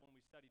looked at that when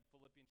we studied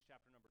Philippians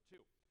chapter number 2.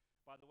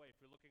 By the way,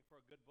 if you're looking for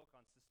a good book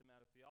on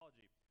systematic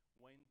theology,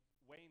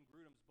 Wayne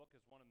Grudem's book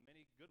is one of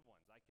many good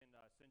ones. I can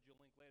send you a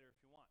link later if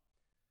you want.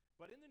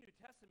 But in the New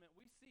Testament,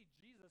 we see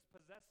Jesus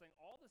possessing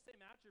all the same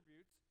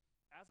attributes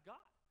as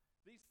God.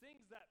 These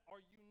things that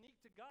are unique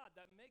to God,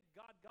 that make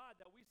God God,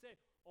 that we say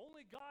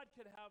only God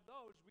can have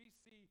those, we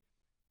see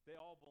they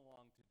all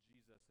belong to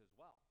Jesus as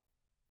well.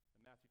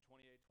 In Matthew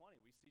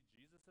 28:20, we see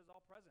Jesus is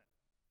all present.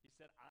 He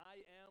said, I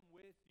am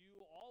with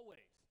you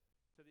always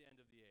to the end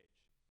of the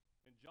age.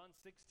 In John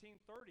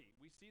 16:30,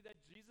 we see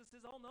that Jesus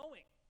is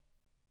all-knowing.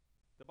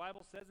 The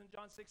Bible says in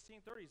John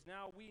 16:30,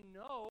 now we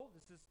know,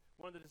 this is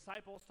one of the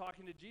disciples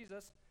talking to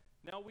Jesus,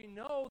 now we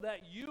know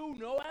that you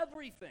know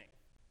everything.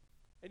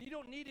 And you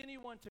don't need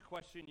anyone to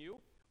question you.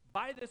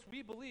 By this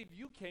we believe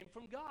you came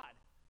from God.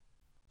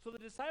 So the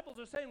disciples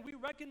are saying, we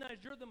recognize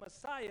you're the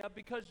Messiah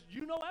because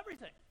you know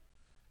everything.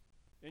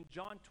 In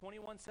John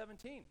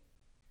 21:17,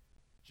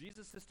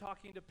 Jesus is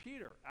talking to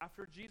Peter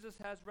after Jesus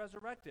has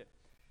resurrected.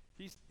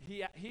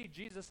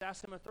 Jesus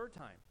asked him a third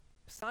time,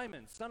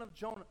 Simon, son of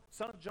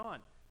John,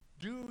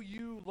 do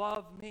you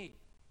love me?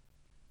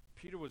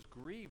 Peter was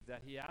grieved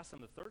that he asked him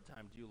the third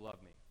time, do you love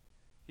me?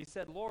 He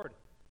said, Lord,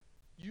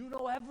 you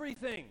know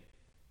everything.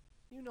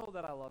 You know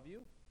that I love you.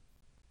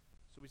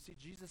 So we see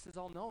Jesus is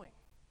all-knowing.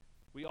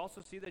 We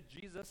also see that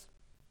Jesus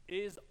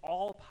is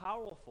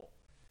all-powerful.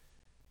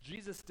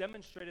 Jesus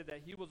demonstrated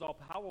that he was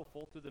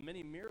all-powerful through the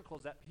many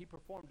miracles that he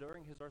performed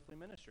during his earthly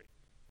ministry.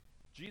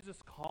 Jesus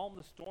calmed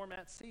the storm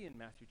at sea in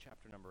Matthew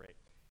chapter number 8.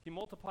 He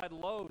multiplied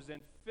loaves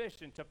and fish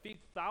and to feed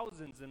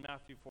thousands in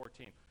Matthew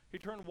 14. He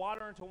turned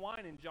water into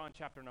wine in John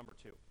chapter number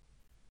 2.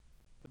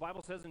 The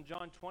Bible says in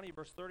John 20,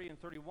 verse 30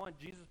 and 31,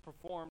 Jesus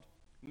performed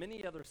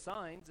many other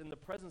signs in the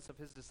presence of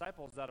his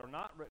disciples that are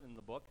not written in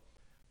the book,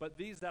 but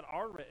these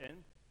are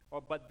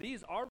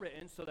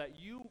written so that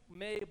you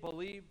may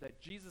believe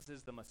that Jesus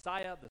is the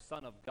Messiah, the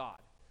Son of God,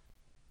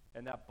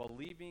 and that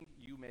believing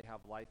you may have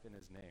life in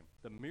his name.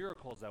 The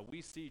miracles that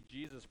we see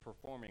Jesus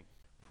performing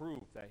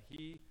prove that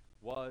he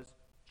was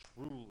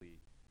truly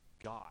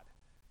God.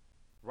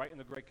 Right in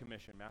the Great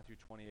Commission, Matthew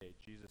 28,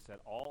 Jesus said,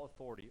 all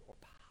authority or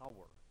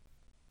power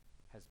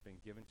has been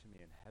given to me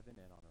in heaven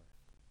and on earth.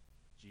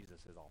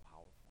 Jesus is all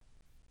powerful.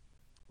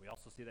 We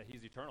also see that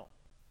he's eternal.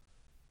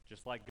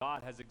 Just like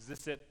God has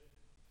existed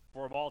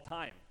for all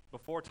time,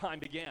 before time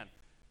began,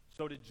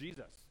 so did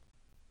Jesus.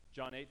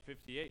 John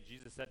 8:58,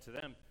 Jesus said to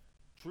them,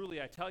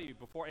 truly I tell you,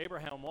 before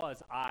Abraham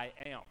was, I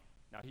am.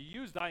 Now he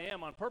used I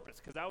am on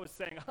purpose because I was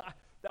saying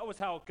that was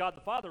how God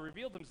the Father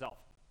revealed himself.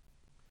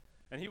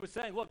 And he was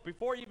saying, look,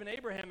 before even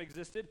Abraham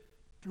existed,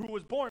 who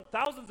was born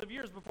thousands of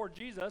years before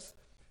Jesus,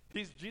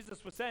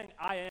 Jesus was saying,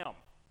 I am.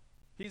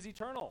 He's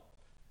eternal.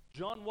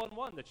 John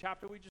 1:1, the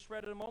chapter we just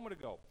read a moment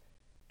ago.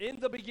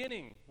 In the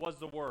beginning was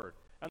the Word,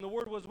 and the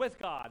Word was with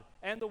God,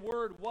 and the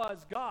Word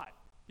was God.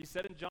 He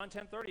said in John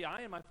 10:30,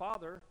 I and my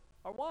Father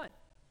are one.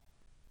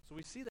 So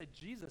we see that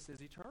Jesus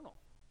is eternal.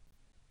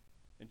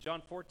 In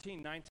John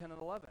 14:9, 10,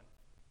 and 11,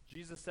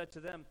 Jesus said to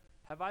them,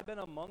 have I been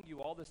among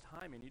you all this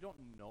time, and you don't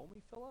know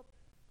me, Philip?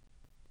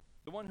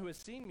 The one who has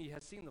seen me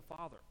has seen the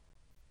Father.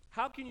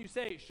 How can you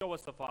say, show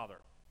us the Father?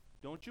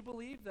 Don't you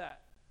believe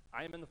that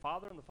I am in the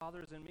Father and the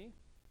Father is in me?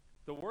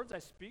 The words I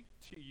speak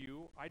to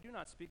you, I do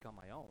not speak on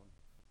my own.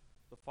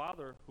 The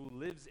Father who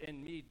lives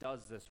in me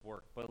does this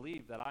work.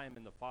 Believe that I am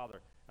in the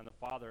Father and the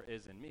Father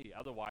is in me.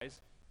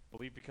 Otherwise,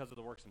 believe because of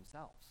the works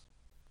themselves.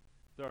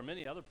 There are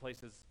many other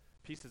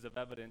pieces of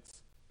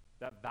evidence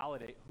that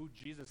validate who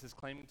Jesus is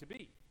claiming to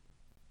be.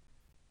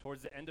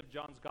 Towards the end of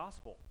John's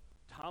gospel,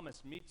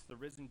 Thomas meets the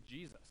risen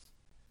Jesus,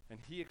 and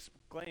he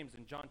exclaims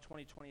in John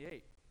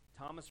 20:28,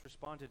 Thomas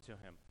responded to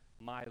him,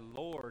 my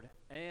Lord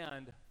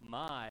and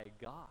my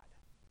God.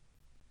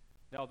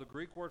 Now, the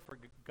Greek word for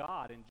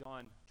God in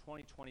John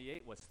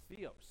 20:28 was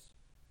theos.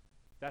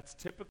 That's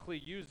typically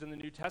used in the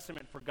New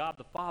Testament for God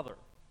the Father.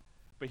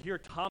 But here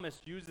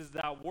Thomas uses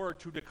that word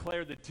to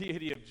declare the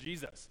deity of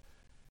Jesus.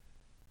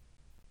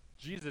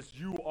 Jesus,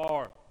 you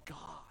are God.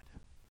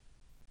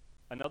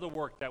 Another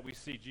work that we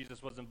see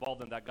Jesus was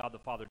involved in that God the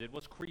Father did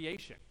was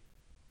creation.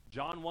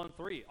 John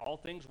 1:3, all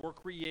things were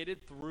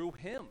created through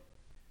him.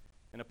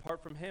 And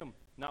apart from him,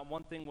 not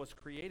one thing was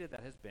created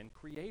that has been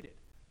created.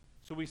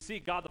 So we see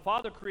God the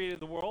Father created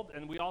the world,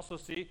 and we also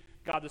see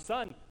God the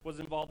Son was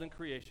involved in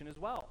creation as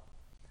well.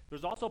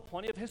 There's also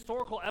plenty of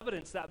historical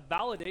evidence that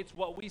validates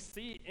what we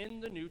see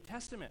in the New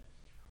Testament.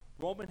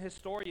 Roman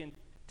historian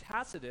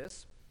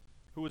Tacitus,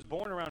 who was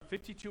born around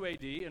 52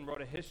 AD and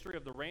wrote a history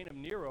of the reign of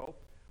Nero,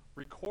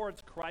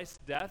 records Christ's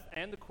death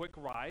and the quick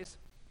rise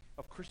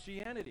of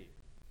Christianity.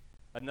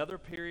 Another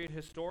period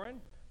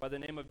historian by the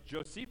name of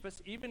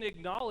Josephus even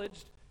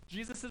acknowledged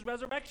Jesus'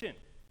 resurrection.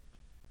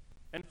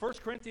 In 1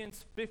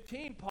 Corinthians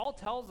 15, Paul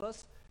tells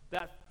us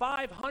that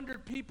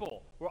 500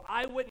 people were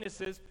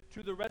eyewitnesses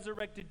to the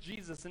resurrected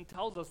Jesus and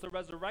tells us the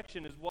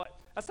resurrection is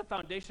that's the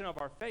foundation of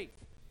our faith.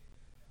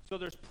 So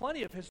there's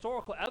plenty of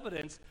historical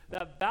evidence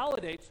that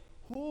validates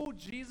who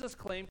Jesus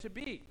claimed to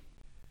be.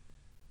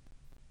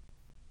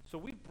 So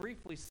we've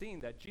briefly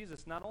seen that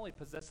Jesus not only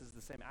possesses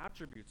the same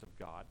attributes of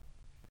God,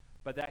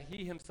 but that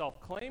he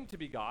himself claimed to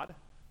be God,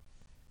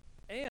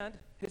 and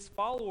his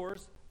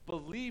followers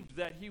believed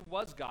that he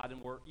was God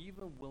and were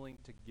even willing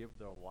to give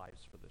their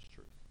lives for this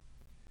truth.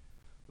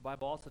 The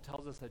Bible also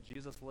tells us that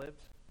Jesus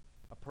lived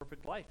a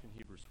perfect life in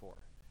Hebrews 4,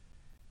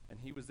 and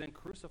he was then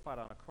crucified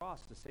on a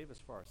cross to save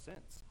us for our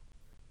sins.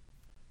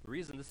 The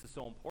reason this is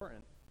so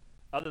important,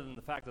 other than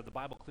the fact that the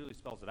Bible clearly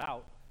spells it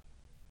out,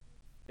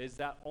 is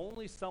that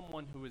only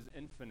someone who is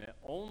infinite,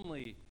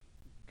 only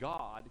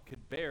God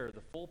could bear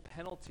the full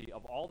penalty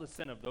of all the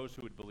sin of those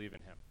who would believe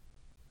in him.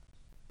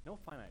 No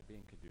finite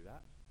being could do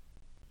that.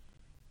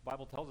 The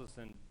Bible tells us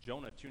in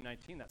Jonah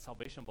 2:19 that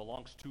salvation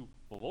belongs to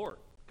the Lord,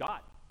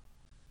 God.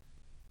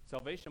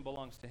 Salvation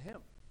belongs to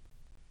him.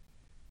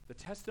 The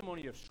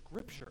testimony of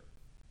Scripture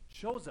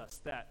shows us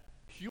that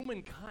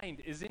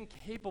humankind is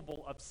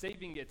incapable of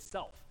saving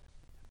itself,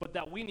 but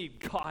that we need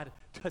God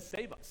to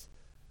save us.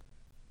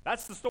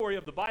 That's the story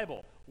of the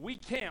Bible. We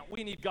can't,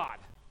 we need God.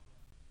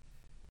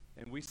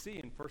 And we see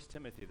in 1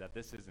 Timothy that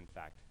this is in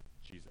fact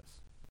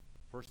Jesus.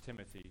 1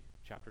 Timothy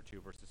chapter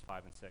 2, verses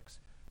 5 and 6.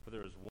 For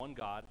there is one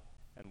God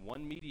and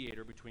one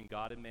mediator between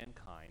God and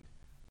mankind,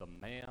 the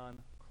man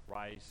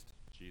Christ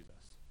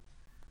Jesus,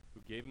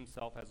 who gave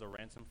himself as a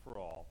ransom for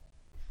all,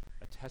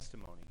 a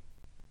testimony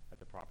at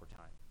the proper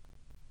time.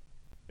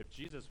 If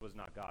Jesus was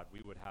not God,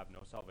 we would have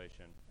no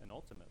salvation and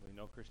ultimately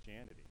no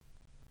Christianity.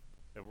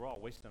 And we're all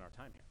wasting our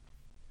time here.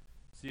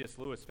 C.S.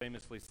 Lewis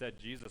famously said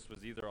Jesus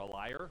was either a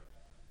liar,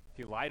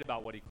 he lied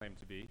about what he claimed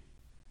to be,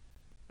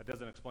 that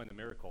doesn't explain the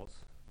miracles.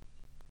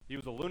 He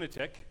was a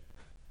lunatic,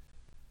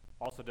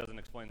 also doesn't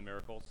explain the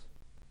miracles,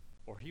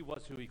 or he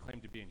was who he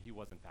claimed to be and he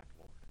was in fact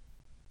Lord.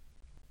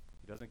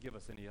 He doesn't give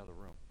us any other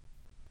room.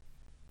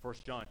 1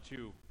 John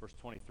 2, verse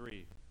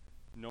 23,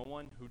 no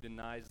one who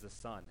denies the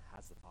Son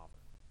has the Father.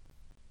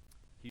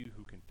 He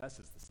who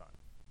confesses the Son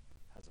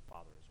has a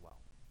Father as well.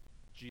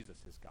 Jesus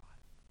is God.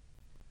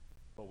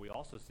 But we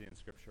also see in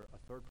Scripture a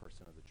third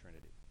person of the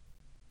Trinity,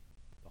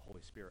 the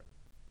Holy Spirit.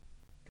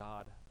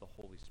 God, the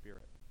Holy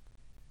Spirit.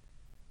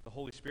 The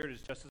Holy Spirit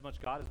is just as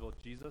much God as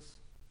both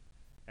Jesus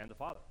and the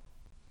Father.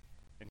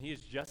 And he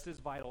is just as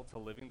vital to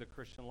living the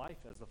Christian life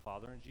as the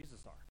Father and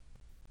Jesus are.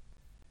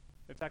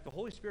 In fact, the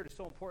Holy Spirit is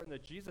so important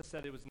that Jesus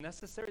said it was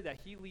necessary that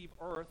he leave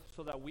earth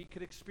so that we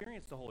could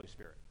experience the Holy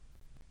Spirit.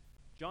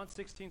 John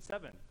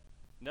 16:7.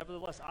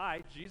 Nevertheless,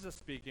 I, Jesus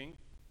speaking,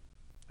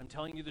 am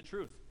telling you the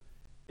truth.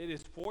 It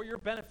is for your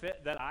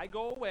benefit that I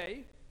go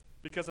away,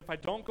 because if I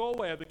don't go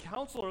away, the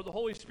Counselor, the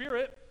Holy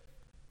Spirit,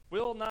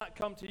 will not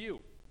come to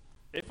you.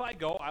 If I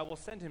go, I will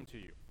send him to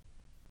you.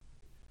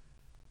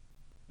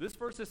 This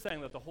verse is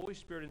saying that the Holy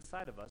Spirit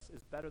inside of us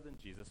is better than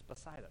Jesus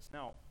beside us.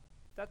 Now,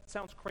 that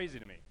sounds crazy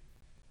to me,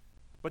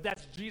 but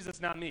that's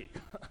Jesus, not me.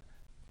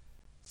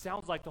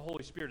 Sounds like the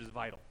Holy Spirit is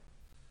vital.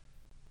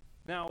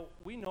 Now,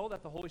 we know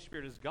that the Holy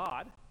Spirit is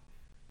God,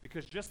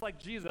 Because just like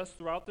Jesus,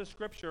 throughout the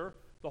scripture,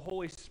 the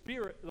Holy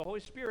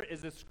Spirit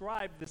is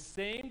described the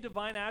same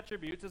divine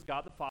attributes as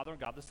God the Father and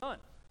God the Son.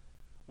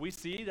 We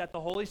see that the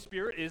Holy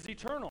Spirit is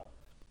eternal.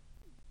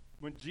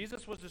 When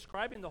Jesus was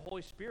describing the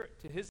Holy Spirit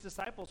to his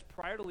disciples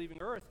prior to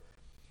leaving earth,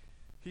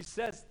 he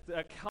says,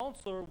 the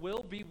counselor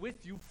will be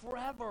with you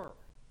forever.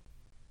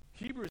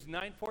 Hebrews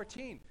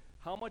 9:14,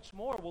 how much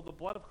more will the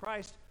blood of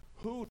Christ,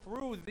 who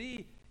through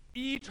the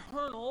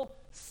eternal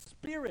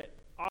Spirit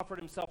offered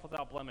himself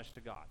without blemish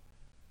to God.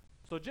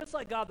 So just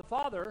like God the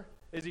Father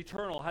is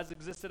eternal, has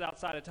existed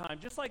outside of time,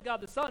 just like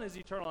God the Son is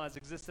eternal, has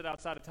existed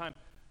outside of time,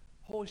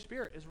 Holy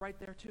Spirit is right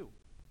there too,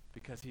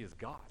 because he is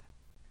God.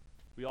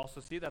 We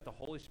also see that the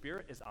Holy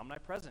Spirit is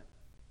omnipresent.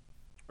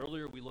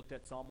 Earlier we looked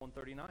at Psalm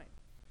 139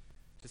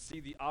 to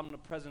see the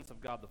omnipresence of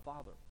God the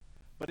Father.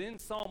 But in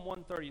Psalm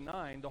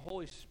 139, the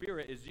Holy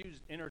Spirit is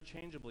used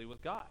interchangeably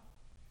with God.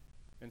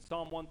 In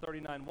Psalm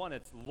 139:1,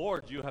 it's,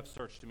 Lord, you have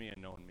searched me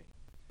and known me.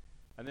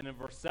 And then in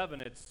verse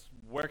 7, it's,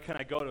 where can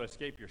I go to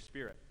escape your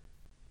Spirit?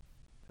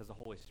 Because the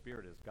Holy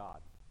Spirit is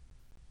God,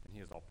 and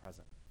he is all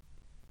present.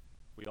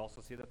 We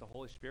also see that the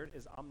Holy Spirit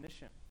is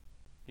omniscient.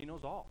 He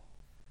knows all.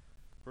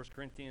 1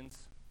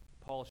 Corinthians,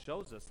 Paul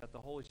shows us that the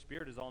Holy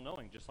Spirit is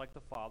all-knowing, just like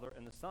the Father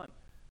and the Son.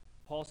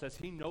 Paul says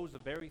he knows the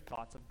very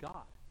thoughts of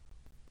God.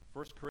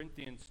 1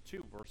 Corinthians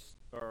 2,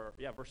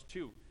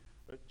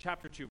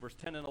 chapter 2, verse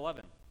 10 and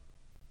 11.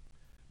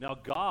 Now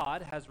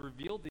God has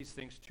revealed these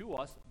things to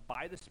us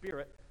by the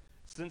Spirit,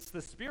 since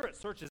the Spirit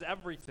searches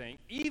everything,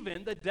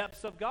 even the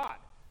depths of God.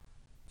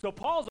 So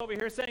Paul's over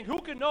here saying, who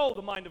can know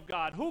the mind of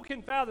God? Who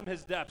can fathom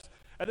his depths?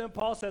 And then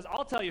Paul says,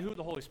 I'll tell you who,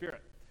 the Holy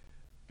Spirit,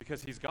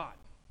 because he's God.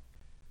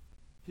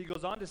 He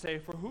goes on to say,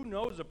 for who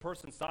knows a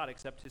person's thought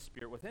except his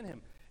spirit within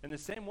him? In the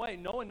same way,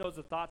 no one knows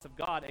the thoughts of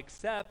God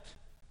except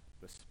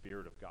the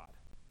Spirit of God.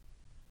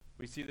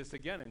 We see this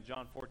again in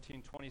John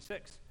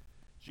 14:26.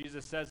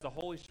 Jesus says the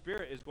Holy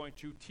Spirit is going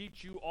to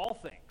teach you all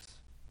things.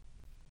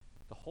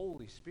 The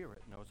Holy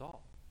Spirit knows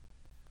all.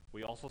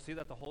 We also see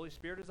that the Holy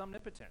Spirit is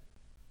omnipotent.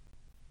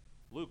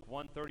 Luke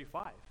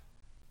 1:35.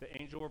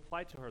 The angel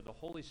replied to her, the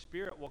Holy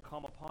Spirit will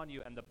come upon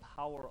you, and the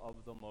power of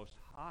the Most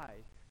High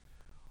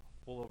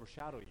will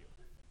overshadow you.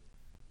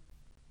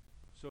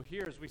 So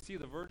here, as we see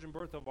the virgin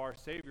birth of our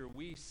Savior,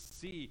 we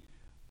see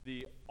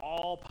the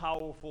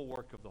all-powerful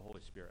work of the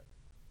Holy Spirit.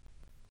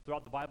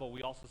 Throughout the Bible,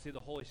 we also see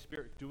the Holy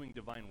Spirit doing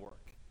divine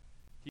work.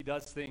 He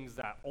does things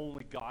that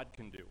only God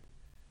can do.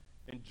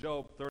 In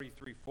Job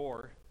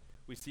 33:4,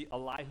 we see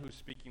Elihu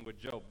speaking with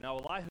Job. Now,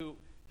 Elihu,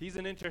 he's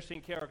an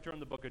interesting character in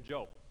the book of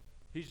Job.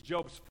 He's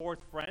Job's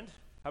fourth friend.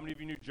 How many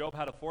of you knew Job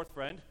had a fourth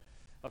friend?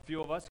 A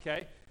few of us,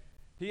 okay?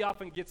 He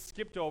often gets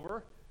skipped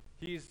over.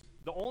 He's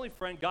the only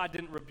friend God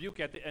didn't rebuke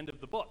at the end of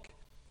the book.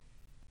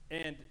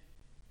 And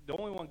the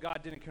only one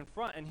God didn't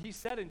confront. And he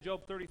said in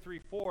Job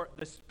 33:4,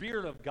 the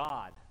Spirit of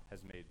God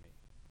has made me.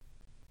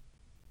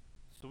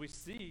 So we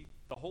see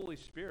the Holy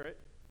Spirit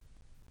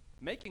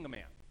making a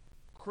man,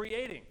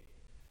 creating.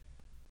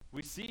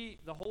 We see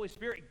the Holy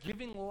Spirit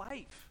giving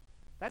life.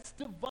 That's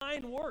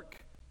divine work.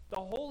 The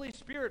Holy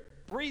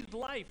Spirit breathed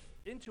life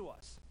into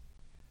us.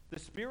 The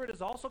Spirit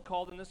is also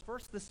called in this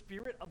verse the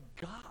Spirit of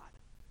God.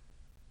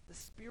 The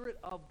Spirit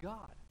of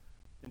God.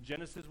 In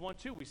Genesis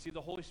 1:2, we see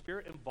the Holy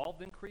Spirit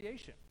involved in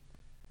creation.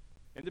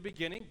 In the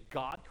beginning,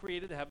 God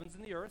created the heavens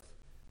and the earth.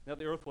 Now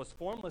the earth was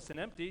formless and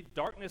empty.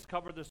 Darkness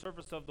covered the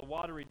surface of the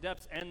watery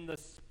depths, and the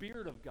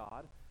Spirit of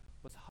God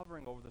was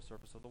hovering over the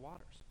surface of the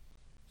waters.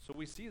 So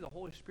we see the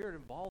Holy Spirit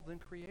involved in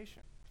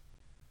creation.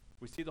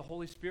 We see the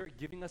Holy Spirit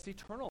giving us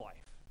eternal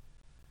life.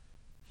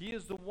 He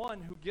is the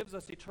one who gives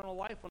us eternal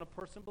life when a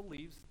person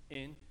believes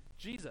in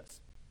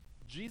Jesus.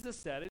 Jesus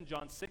said in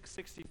John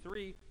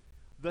 6:63,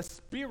 the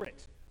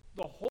Spirit,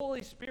 the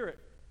Holy Spirit,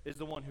 is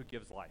the one who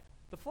gives life.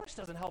 The flesh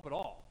doesn't help at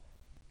all.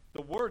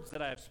 The words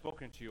that I have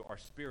spoken to you are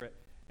spirit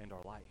and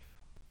are life.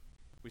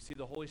 We see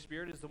the Holy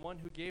Spirit is the one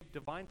who gave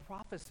divine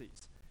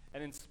prophecies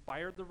and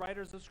inspired the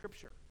writers of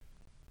Scripture.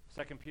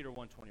 2 Peter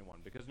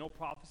 1:21, because no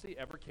prophecy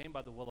ever came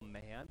by the will of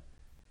man.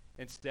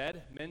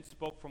 Instead, men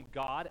spoke from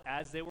God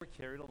as they were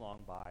carried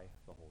along by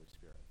the Holy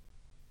Spirit.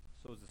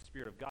 So it was the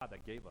Spirit of God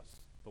that gave us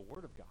the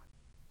Word of God.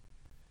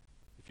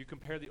 If you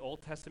compare the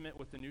Old Testament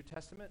with the New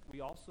Testament,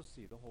 we also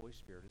see the Holy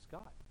Spirit as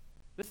God.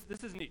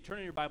 This is neat. Turn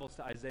in your Bibles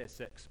to Isaiah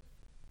 6.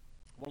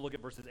 I want to look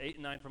at verses 8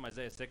 and 9 from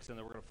Isaiah 6, and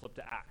then we're going to flip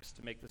to Acts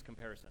to make this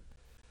comparison.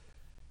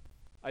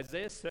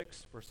 Isaiah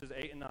 6, verses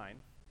 8 and 9.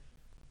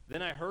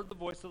 Then I heard the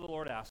voice of the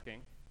Lord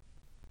asking,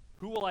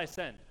 who will I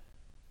send?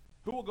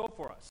 Who will go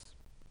for us?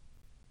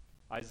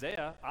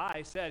 Isaiah,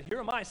 I said, here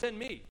am I, send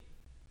me.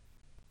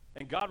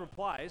 And God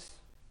replies,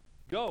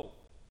 go.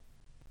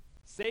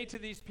 Say to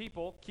these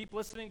people, keep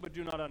listening but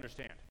do not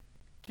understand.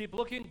 Keep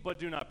looking but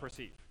do not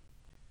perceive.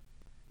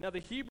 Now the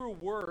Hebrew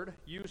word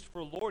used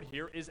for Lord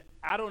here is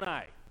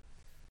Adonai.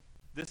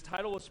 This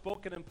title was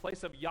spoken in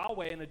place of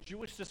Yahweh in a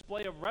Jewish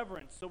display of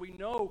reverence, so we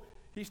know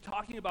he's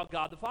talking about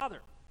God the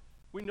Father.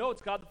 We know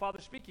it's God the Father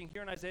speaking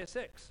here in Isaiah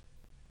 6.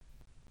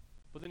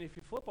 But then if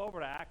you flip over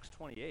to Acts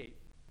 28,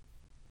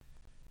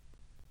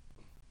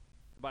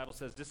 the Bible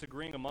says,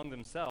 disagreeing among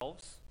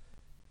themselves,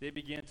 they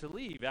began to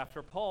leave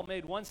after Paul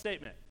made one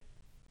statement.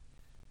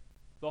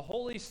 The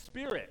Holy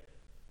Spirit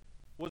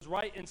was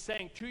right in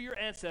saying to your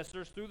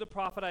ancestors through the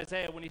prophet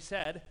Isaiah when he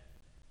said,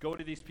 go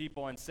to these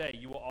people and say,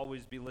 you will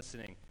always be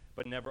listening,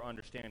 but never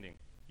understanding.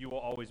 You will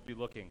always be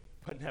looking,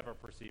 but never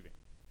perceiving.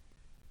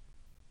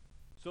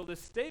 So the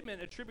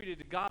statement attributed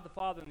to God the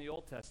Father in the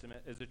Old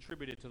Testament is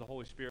attributed to the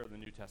Holy Spirit in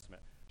the New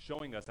Testament,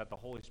 showing us that the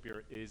Holy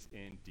Spirit is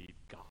indeed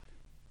God.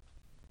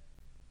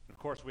 And of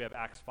course, we have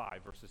Acts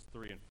 5, verses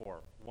 3 and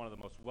 4, one of the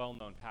most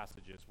well-known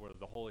passages where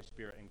the Holy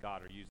Spirit and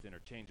God are used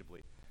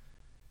interchangeably.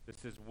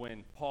 This is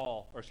when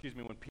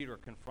when Peter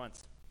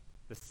confronts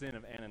the sin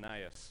of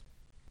Ananias.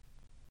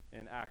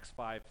 In Acts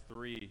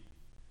 5:3,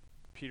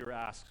 Peter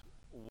asks,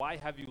 why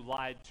have you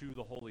lied to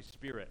the Holy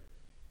Spirit?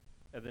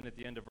 And then at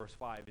the end of verse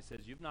 5, he says,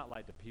 you've not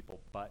lied to people,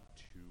 but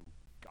to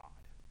God.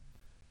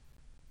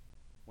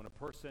 When a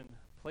person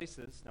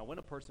places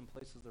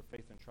their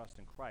faith and trust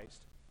in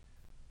Christ,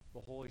 the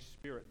Holy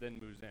Spirit then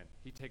moves in.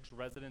 He takes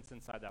residence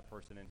inside that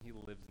person, and he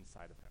lives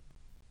inside of him.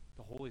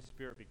 The Holy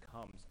Spirit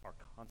becomes our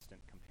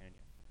constant companion.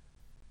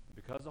 And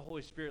because the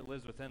Holy Spirit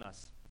lives within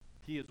us,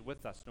 he is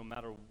with us no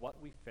matter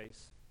what we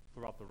face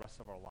throughout the rest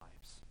of our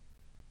lives.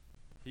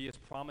 He has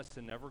promised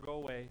to never go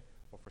away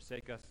or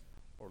forsake us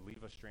or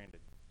leave us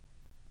stranded.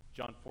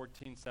 John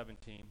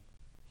 14:17,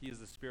 he is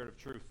the Spirit of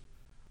truth.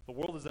 The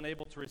world is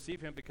unable to receive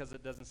him because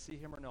it doesn't see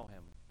him or know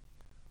him.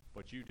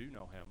 But you do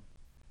know him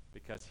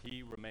because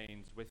he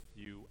remains with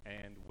you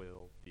and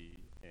will be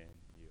in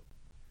you.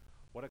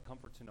 What a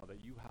comfort to know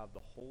that you have the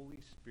Holy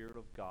Spirit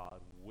of God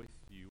with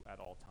you at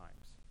all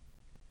times.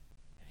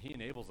 And he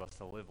enables us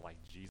to live like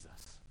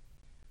Jesus.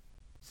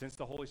 Since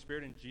the Holy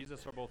Spirit and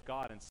Jesus are both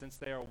God, and since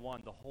they are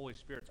one, the Holy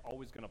Spirit's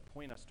always going to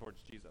point us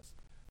towards Jesus.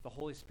 The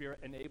Holy Spirit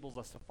enables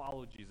us to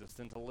follow Jesus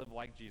and to live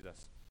like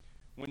Jesus.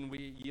 When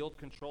we yield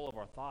control of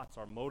our thoughts,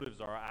 our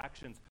motives, our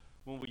actions,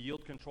 when we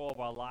yield control of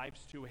our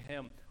lives to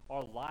him,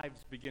 our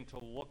lives begin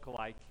to look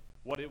like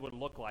what it would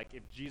look like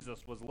if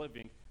Jesus was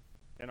living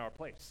in our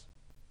place.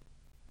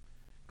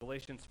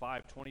 Galatians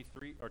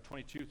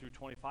 5:22 through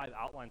 25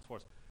 outlines for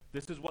us.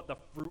 This is what the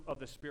fruit of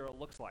the Spirit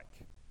looks like.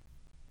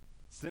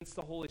 Since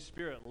the Holy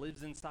Spirit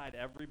lives inside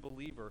every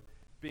believer,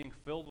 being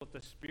filled with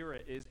the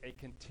Spirit is a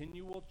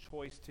continual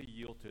choice to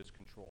yield to his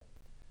control.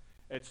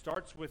 It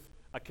starts with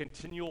a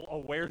continual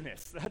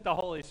awareness that the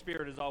Holy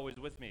Spirit is always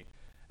with me.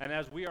 And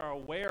as we are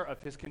aware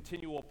of his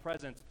continual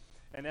presence,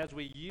 and as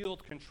we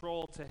yield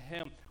control to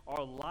him,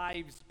 our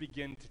lives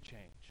begin to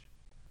change.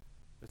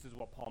 This is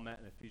what Paul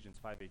meant in Ephesians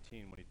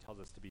 5:18 when he tells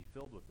us to be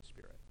filled with the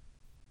Spirit.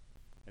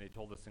 And he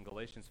told us in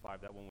Galatians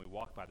 5 that when we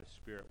walk by the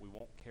Spirit, we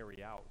won't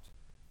carry out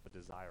the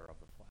desire of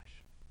the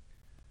flesh.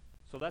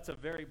 So that's a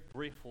very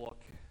brief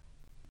look.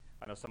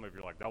 I know some of you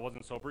are like, that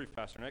wasn't so brief,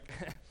 Pastor Nick.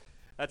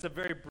 That's a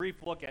very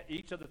brief look at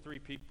each of the three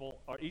people,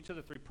 or each of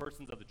the three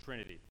persons of the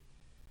Trinity.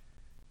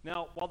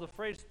 Now, while the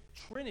phrase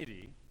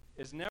Trinity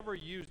is never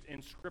used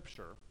in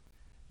Scripture,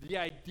 the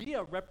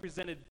idea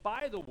represented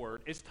by the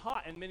word is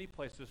taught in many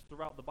places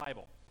throughout the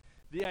Bible.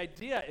 The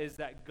idea is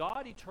that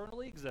God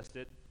eternally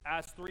existed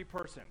as three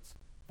persons,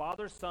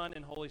 Father, Son,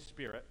 and Holy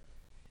Spirit.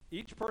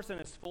 Each person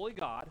is fully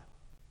God,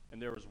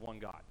 and there is one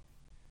God.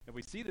 And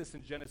we see this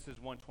in Genesis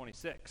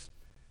 1:26.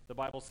 The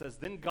Bible says,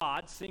 then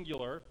God,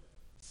 singular,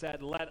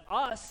 said, let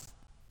us,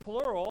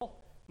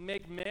 plural,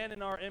 make man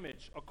in our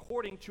image,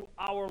 according to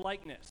our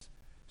likeness.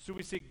 So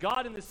we see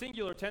God in the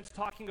singular tense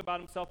talking about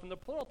himself in the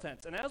plural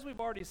tense. And as we've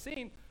already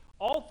seen,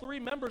 all three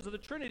members of the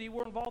Trinity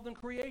were involved in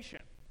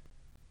creation.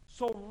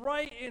 So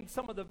right in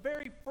some of the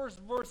very first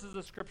verses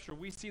of Scripture,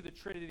 we see the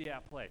Trinity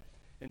at play.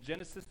 In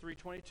Genesis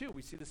 3:22,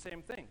 we see the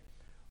same thing.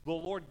 The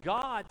Lord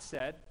God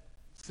said,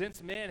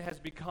 since man has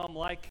become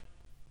like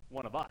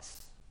one of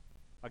us.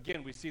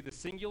 Again, we see the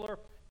singular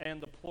and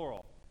the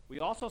plural. We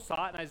also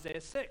saw it in Isaiah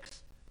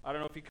 6. I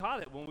don't know if you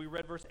caught it when we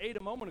read verse 8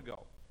 a moment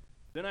ago.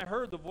 Then I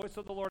heard the voice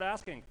of the Lord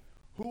asking,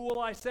 who will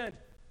I send?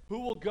 Who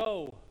will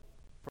go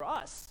for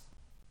us?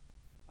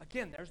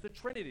 Again, there's the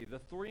Trinity, the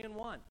three in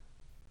one.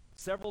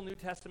 Several New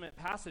Testament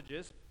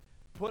passages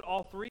put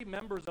all three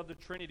members of the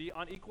Trinity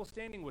on equal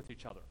standing with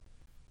each other.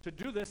 To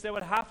do this, they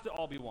would have to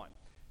all be one.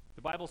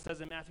 The Bible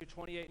says in Matthew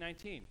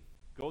 28:19,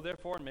 go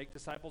therefore and make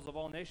disciples of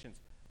all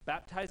nations,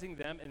 baptizing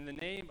them in the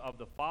name of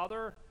the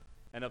Father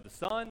and of the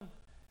Son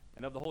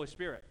and of the Holy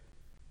Spirit.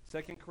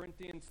 2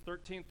 Corinthians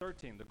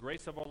 13:13, the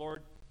grace of our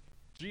Lord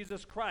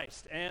Jesus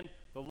Christ and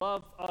the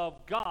love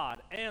of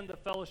God and the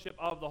fellowship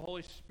of the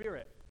Holy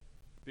Spirit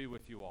be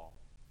with you all.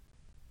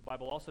 The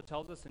Bible also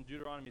tells us in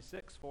Deuteronomy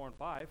 6:4 and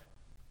 5,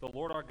 the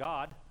Lord our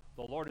God,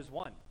 the Lord is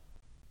one.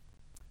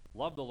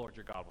 Love the Lord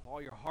your God with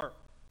all your heart,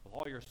 with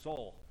all your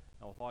soul,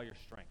 and with all your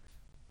strength.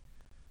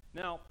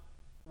 Now,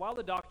 while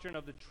the doctrine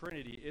of the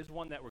Trinity is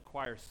one that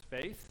requires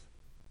faith,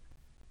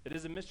 it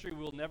is a mystery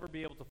we will never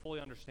be able to fully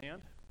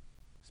understand.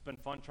 It's been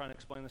fun trying to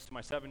explain this to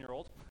my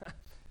 7-year-old.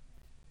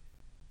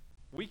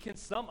 We can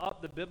sum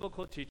up the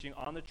biblical teaching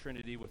on the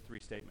Trinity with three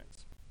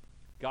statements.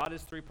 God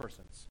is three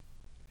persons.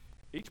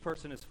 Each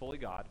person is fully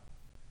God,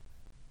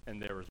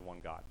 and there is one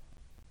God.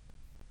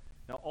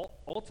 Now,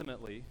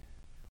 ultimately,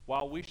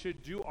 while we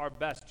should do our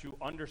best to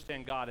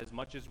understand God as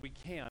much as we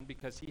can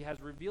because he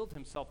has revealed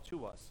himself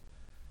to us,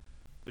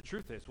 the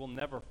truth is we'll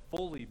never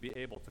fully be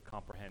able to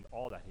comprehend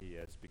all that he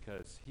is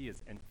because he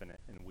is infinite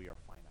and we are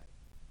finite.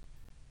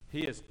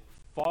 He is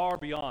far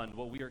beyond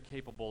what we are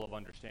capable of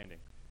understanding,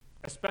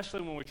 especially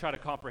when we try to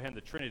comprehend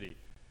the Trinity.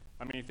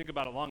 I mean, you think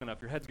about it long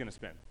enough, your head's going to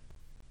spin.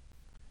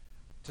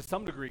 To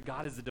some degree,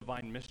 God is a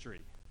divine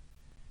mystery,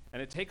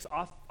 and it takes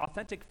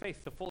authentic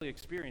faith to fully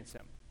experience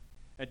him.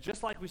 And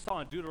just like we saw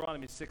in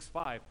Deuteronomy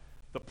 6:5,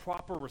 the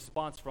proper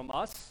response from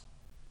us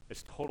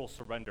is total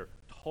surrender,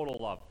 total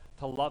love,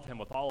 to love him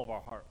with all of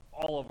our heart,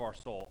 all of our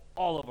soul,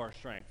 all of our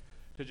strength,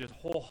 to just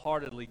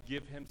wholeheartedly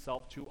give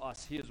himself to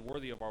us. He is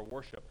worthy of our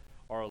worship,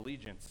 our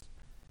allegiance,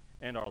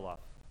 and our love.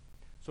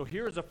 So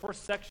here is the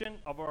first section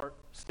of our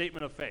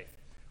statement of faith.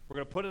 We're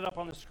going to put it up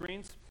on the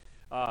screens.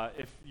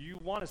 If you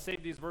want to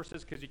save these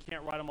verses because you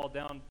can't write them all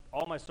down,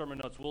 all my sermon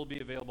notes will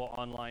be available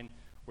online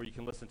where you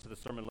can listen to the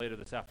sermon later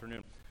this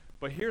afternoon.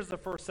 But here's the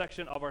first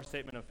section of our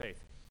statement of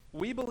faith.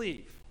 We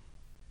believe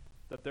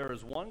that there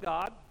is one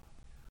God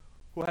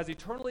who has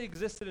eternally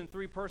existed in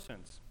three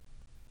persons: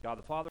 God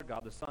the Father,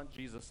 God the Son,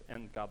 Jesus,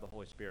 and God the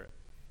Holy Spirit.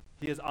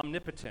 He is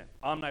omnipotent,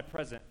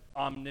 omnipresent,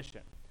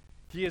 omniscient.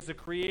 He is the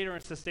creator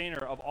and sustainer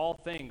of all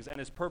things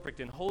and is perfect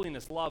in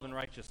holiness, love, and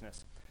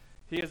righteousness.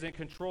 He is in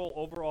control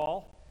over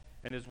all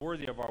and is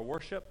worthy of our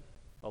worship,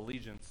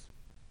 allegiance,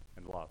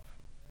 and love.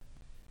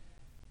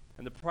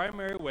 And the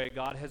primary way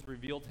God has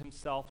revealed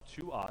himself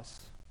to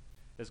us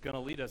is going to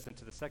lead us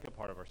into the second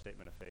part of our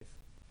statement of faith,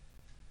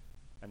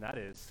 and that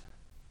is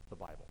the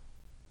Bible.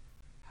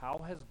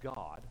 How has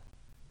God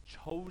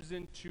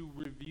chosen to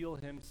reveal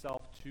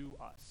himself to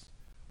us?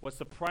 What's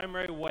the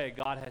primary way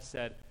God has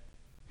said,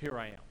 here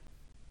I am?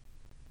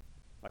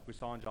 Like we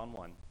saw in John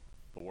 1,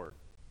 the Word.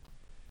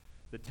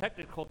 The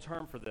technical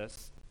term for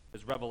this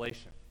is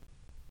revelation.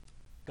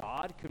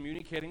 God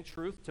communicating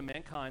truth to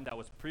mankind that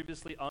was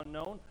previously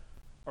unknown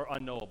or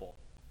unknowable.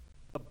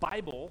 The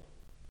Bible,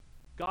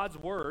 God's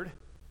Word,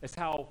 is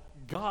how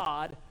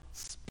God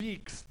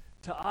speaks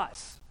to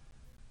us.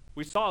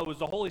 We saw it was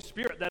the Holy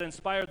Spirit that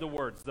inspired the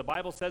words. The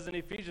Bible says in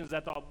Ephesians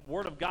that the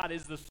Word of God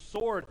is the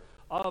sword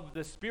of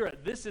the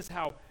Spirit. This is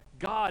how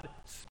God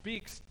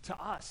speaks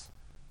to us.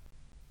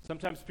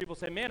 Sometimes people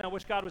say, man, I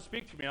wish God would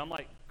speak to me. I'm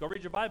like, go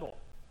read your Bible.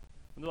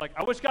 And they're like,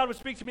 I wish God would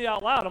speak to me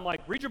out loud. I'm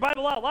like, read your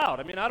Bible out loud.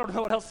 I mean, I don't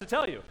know what else to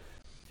tell you.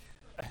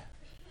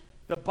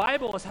 The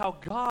Bible is how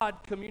God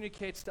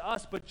communicates to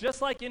us, but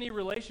just like any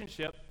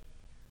relationship,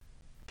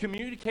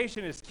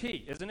 communication is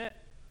key, isn't it?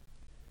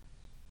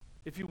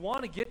 If you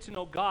want to get to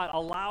know God,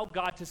 allow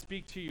God to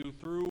speak to you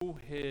through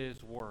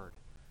his Word.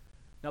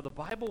 Now, the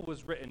Bible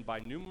was written by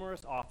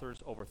numerous authors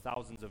over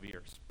thousands of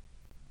years.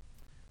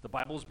 The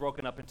Bible is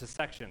broken up into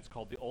sections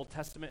called the Old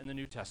Testament and the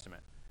New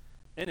Testament.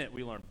 In it,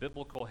 we learn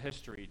biblical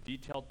history,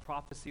 detailed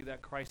prophecy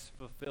that Christ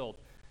fulfilled,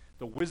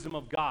 the wisdom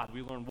of God.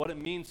 We learn what it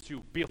means to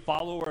be a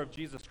follower of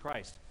Jesus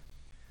Christ.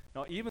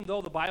 Now, even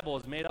though the Bible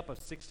is made up of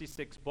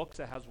 66 books,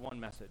 it has one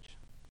message.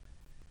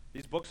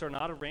 These books are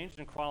not arranged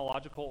in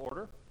chronological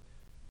order.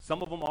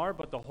 Some of them are,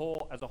 but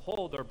as a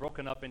whole, they're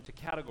broken up into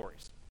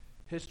categories: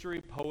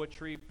 history,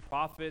 poetry,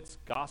 prophets,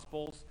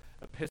 gospels,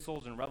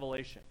 epistles, and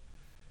Revelation.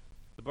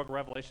 The book of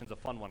Revelation is a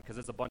fun one because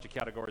it's a bunch of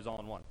categories all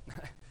in one.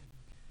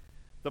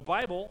 The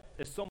Bible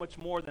is so much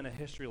more than a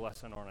history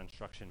lesson or an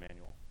instruction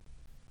manual.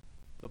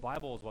 The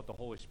Bible is what the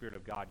Holy Spirit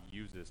of God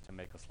uses to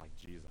make us like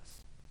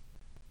Jesus.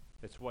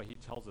 It's what he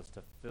tells us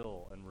to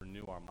fill and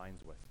renew our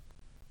minds with.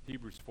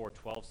 Hebrews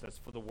 4:12 says,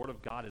 "For the word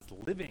of God is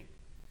living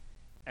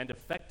and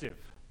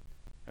effective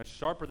and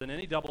sharper than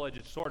any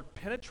double-edged sword,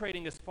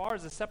 penetrating as far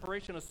as the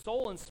separation of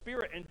soul and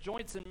spirit and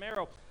joints and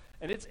marrow,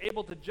 and it's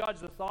able to judge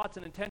the thoughts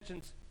and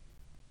intentions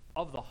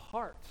of the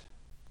heart."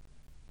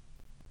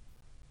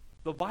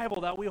 The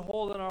Bible that we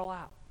hold in our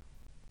lap.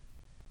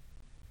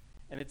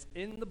 And it's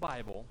in the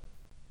Bible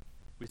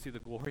we see the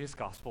glorious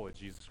gospel of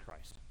Jesus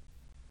Christ.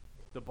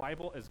 The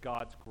Bible is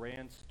God's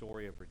grand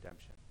story of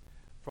redemption.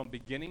 From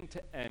beginning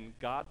to end,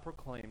 God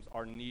proclaims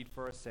our need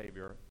for a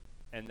Savior,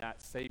 and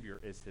that Savior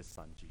is his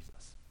Son,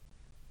 Jesus.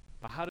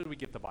 But how did we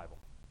get the Bible?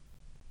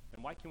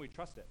 And why can we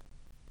trust it?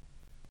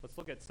 Let's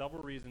look at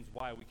several reasons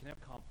why we can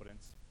have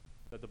confidence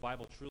that the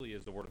Bible truly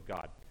is the Word of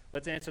God.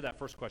 Let's answer that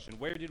first question.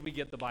 Where did we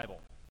get the Bible?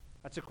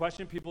 That's a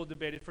question people have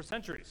debated for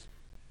centuries.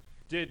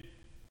 Did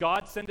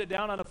God send it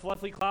down on a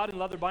fluffy cloud in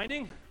leather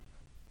binding?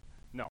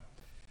 No.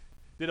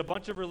 Did a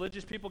bunch of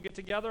religious people get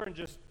together and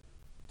just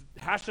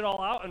hash it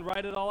all out and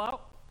write it all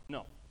out?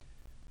 No.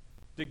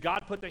 Did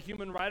God put the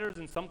human writers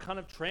in some kind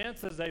of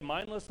trance as they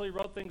mindlessly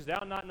wrote things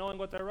down, not knowing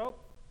what they wrote?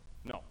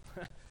 No.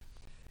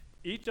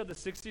 Each of the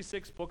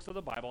 66 books of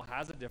the Bible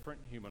has a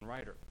different human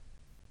writer.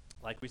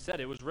 Like we said,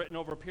 it was written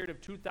over a period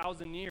of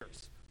 2,000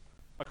 years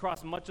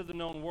across much of the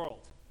known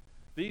world.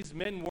 These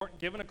men weren't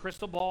given a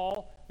crystal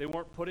ball. They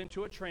weren't put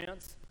into a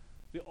trance.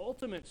 The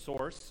ultimate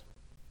source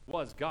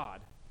was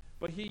God,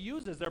 but he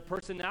uses their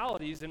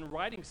personalities and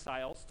writing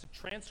styles to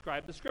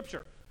transcribe the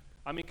Scripture.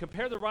 I mean,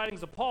 compare the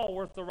writings of Paul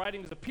with the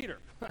writings of Peter.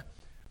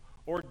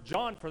 or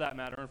John for that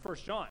matter in 1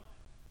 John.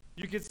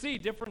 You can see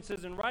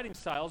differences in writing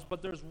styles,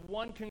 but there's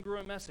one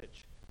congruent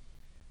message.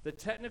 The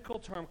technical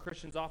term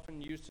Christians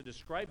often use to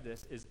describe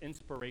this is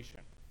inspiration.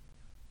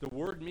 The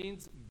word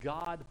means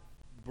God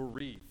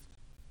breathed.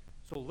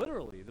 So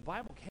literally, the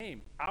Bible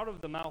came out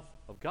of the mouth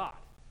of God.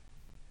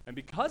 And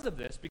because of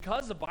this,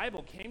 because the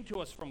Bible came to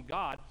us from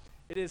God,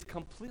 it is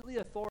completely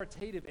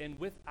authoritative and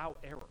without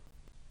error.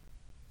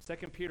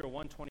 2 Peter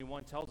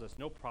 1:21 tells us,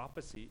 no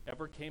prophecy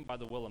ever came by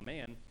the will of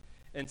man.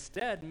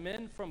 Instead,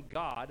 men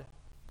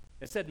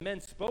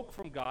spoke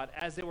from God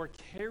as they were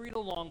carried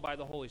along by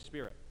the Holy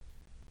Spirit.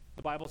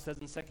 The Bible says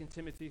in 2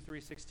 Timothy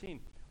 3:16,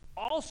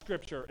 all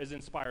Scripture is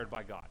inspired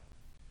by God.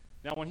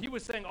 Now, when he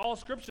was saying all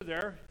Scripture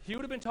there, he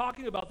would have been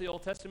talking about the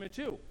Old Testament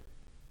too,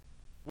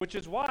 which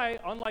is why,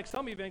 unlike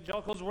some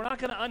evangelicals, we're not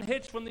going to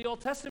unhitch from the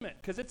Old Testament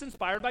because it's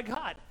inspired by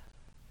God.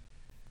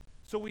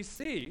 So we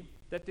see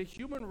that the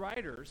human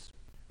writers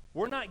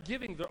were not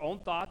giving their own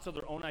thoughts or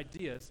their own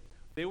ideas.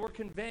 They were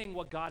conveying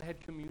what God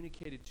had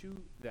communicated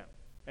to them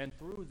and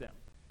through them.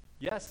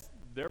 Yes,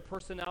 their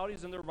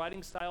personalities and their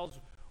writing styles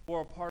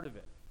were a part of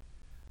it.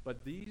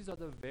 But these are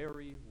the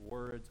very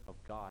words of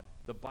God.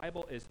 The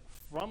Bible is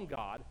from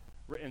God,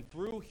 written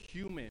through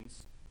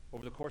humans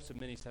over the course of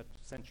many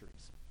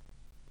centuries.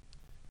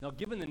 Now,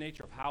 given the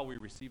nature of how we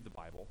receive the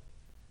Bible,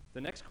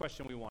 the next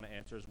question we want to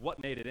answer is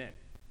what made it in?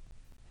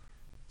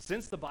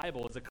 Since the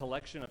Bible is a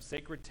collection of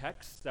sacred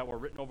texts that were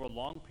written over a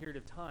long period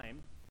of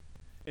time,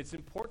 it's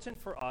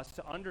important for us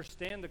to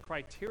understand the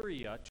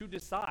criteria to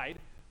decide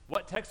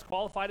what text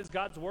qualified as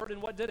God's word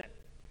and what didn't.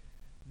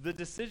 The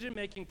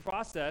decision-making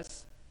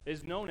process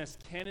is known as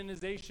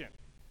canonization.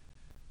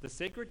 The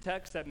sacred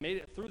texts that made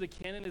it through the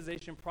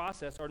canonization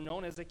process are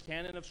known as the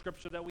canon of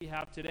Scripture that we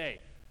have today.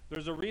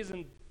 There's a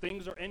reason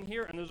things are in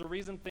here, and there's a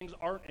reason things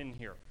aren't in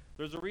here.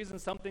 There's a reason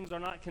some things are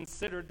not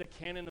considered the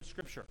canon of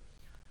Scripture.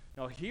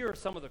 Now, here are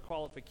some of the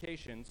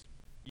qualifications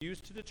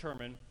used to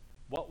determine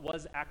what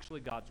was actually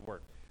God's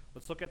word.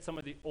 Let's look at some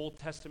of the Old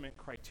Testament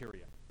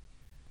criteria.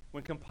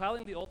 When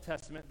compiling the Old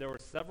Testament, there were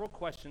several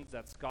questions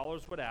that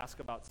scholars would ask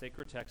about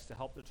sacred texts to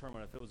help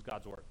determine if it was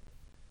God's word.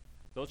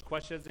 Those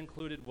questions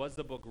included, was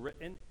the book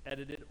written,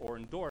 edited, or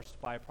endorsed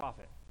by a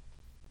prophet?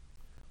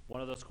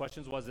 One of those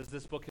questions was, is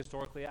this book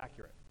historically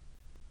accurate?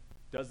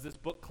 Does this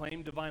book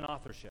claim divine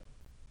authorship?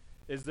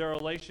 Is there a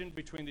relation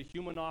between the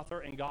human author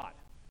and God?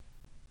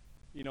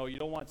 You know, you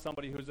don't want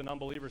somebody who's an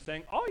unbeliever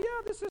saying, oh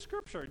yeah, this is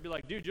Scripture. You'd be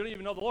like, dude, you don't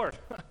even know the Lord.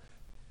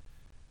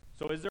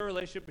 So is there a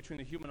relationship between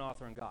the human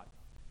author and God?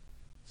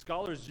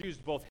 Scholars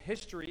used both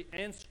history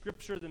and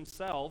Scripture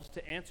themselves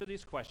to answer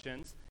these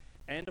questions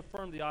and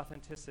affirm the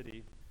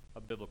authenticity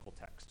of biblical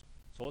text.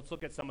 So let's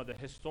look at some of the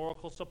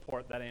historical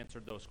support that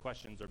answered those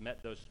questions or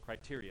met those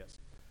criteria.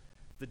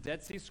 The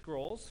Dead Sea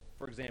Scrolls,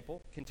 for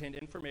example, contained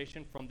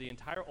information from the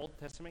entire Old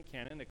Testament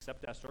canon,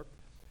 except Esther,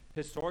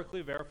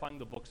 historically verifying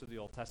the books of the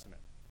Old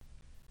Testament.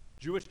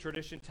 Jewish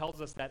tradition tells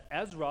us that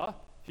Ezra,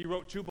 he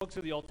wrote 2 books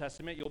of the Old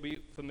Testament. You'll be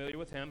familiar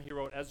with him. He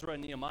wrote Ezra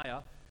and Nehemiah.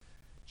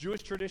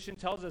 Jewish tradition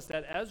tells us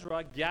that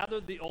Ezra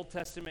gathered the Old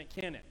Testament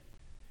canon.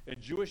 And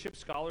Jewish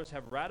scholars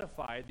have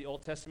ratified the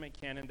Old Testament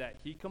canon that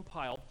he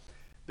compiled.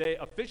 They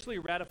officially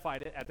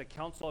ratified it at the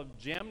Council of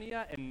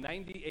Jamnia in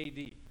 90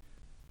 A.D.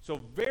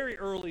 So very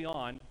early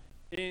on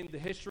in the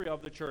history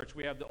of the church,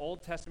 we have the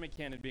Old Testament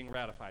canon being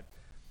ratified.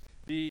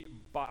 I'm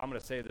going to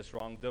say this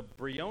wrong. The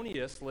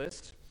Brionius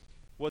list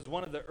was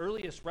one of the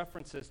earliest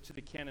references to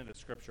the canon of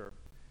Scripture,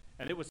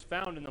 and it was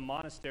found in the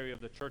monastery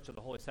of the Church of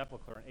the Holy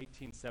Sepulchre in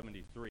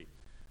 1873.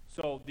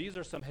 So these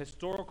are some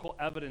historical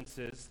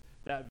evidences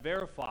that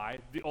verify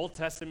the Old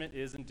Testament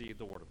is indeed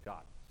the Word of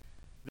God.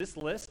 This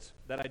list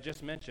that I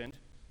just mentioned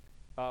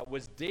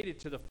was dated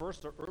to the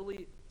 1st or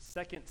early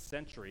 2nd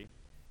century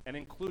and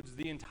includes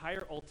the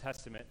entire Old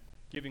Testament,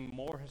 giving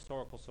more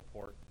historical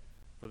support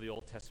for the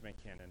Old Testament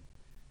canon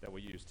that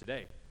we use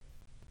today.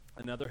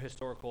 Another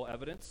historical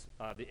evidence,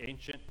 the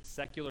ancient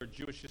secular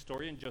Jewish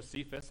historian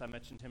Josephus, I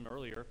mentioned him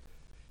earlier,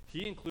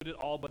 he included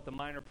all but the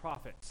minor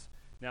prophets.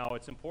 Now,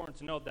 it's important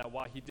to note that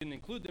while he didn't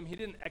include them, he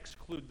didn't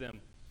exclude them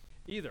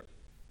either.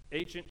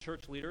 Ancient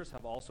church leaders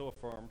have also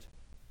affirmed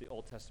the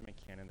Old Testament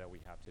canon that we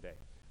have today.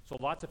 So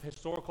lots of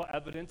historical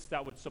evidence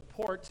that would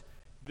support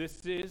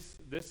this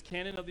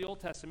canon of the Old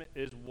Testament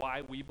is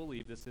why we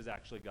believe this is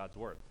actually God's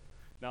word.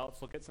 Now,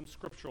 let's look at some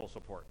scriptural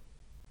support.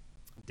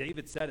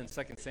 David said in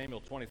 2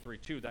 Samuel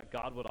 23:2 that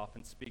God would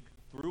often speak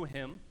through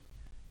him,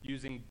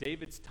 using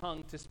David's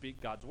tongue to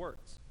speak God's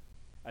words.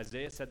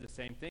 Isaiah said the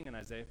same thing in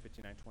Isaiah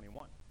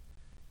 59:21.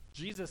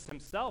 Jesus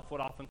himself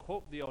would often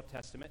quote the Old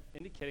Testament,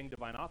 indicating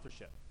divine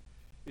authorship.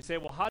 You say,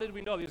 well, how did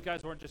we know these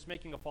guys weren't just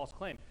making a false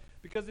claim?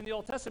 Because in the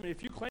Old Testament,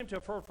 if you claim to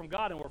have heard from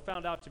God and were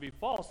found out to be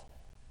false,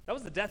 that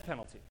was the death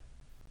penalty.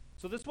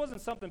 So this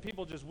wasn't something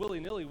people just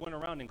willy-nilly went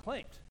around and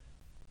claimed.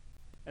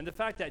 And the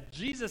fact that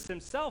Jesus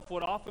himself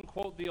would often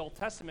quote the Old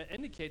Testament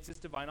indicates its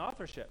divine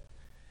authorship.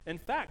 In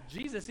fact,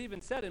 Jesus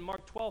even said in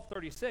Mark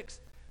 12:36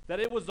 that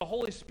it was the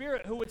Holy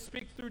Spirit who would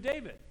speak through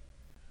David.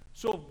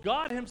 So if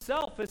God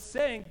himself is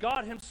saying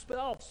God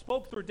himself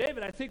spoke through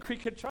David, I think we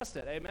could trust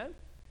it. Amen?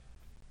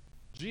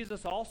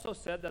 Jesus also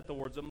said that the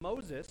words of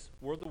Moses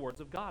were the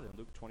words of God in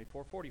Luke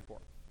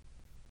 24:44.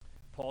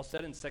 Paul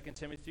said in 2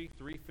 Timothy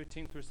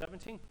 3:15 through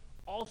 17,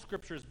 all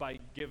scripture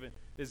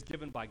is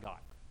given by God.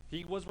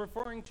 He was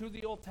referring to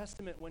the Old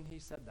Testament when he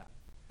said that.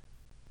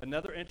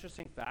 Another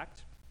interesting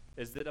fact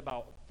is that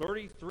about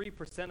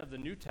 33% of the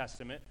New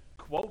Testament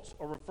quotes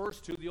or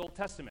refers to the Old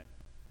Testament.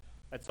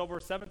 That's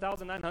over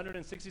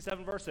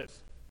 7,967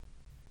 verses.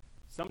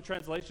 Some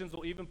translations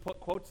will even put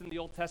quotes in the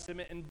Old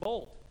Testament in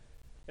bold.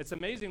 It's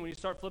amazing when you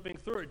start flipping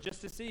through it just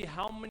to see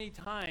how many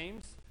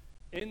times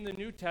in the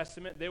New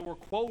Testament they were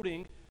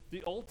quoting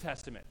the Old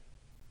Testament,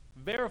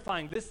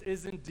 verifying this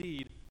is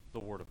indeed the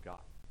Word of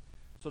God.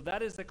 So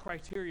that is the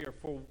criteria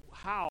for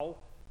how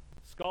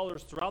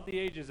scholars throughout the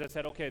ages have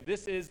said, okay,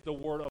 this is the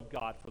Word of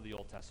God for the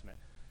Old Testament.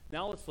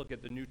 Now let's look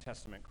at the New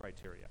Testament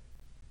criteria.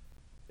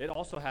 It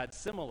also had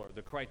similar.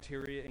 The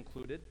criteria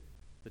included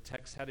the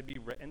text had to be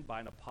written by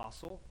an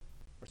apostle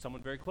or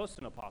someone very close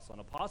to an apostle. An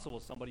apostle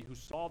was somebody who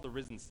saw the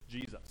risen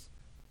Jesus.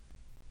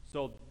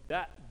 So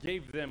that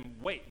gave them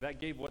weight.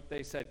 That gave what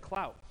they said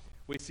clout.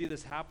 We see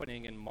this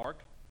happening in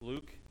Mark,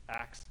 Luke,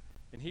 Acts,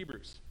 and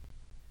Hebrews.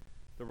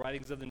 The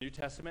writings of the New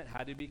Testament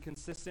had to be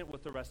consistent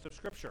with the rest of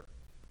Scripture.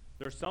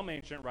 There are some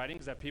ancient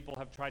writings that people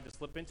have tried to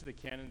slip into the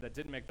canon that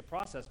didn't make the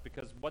process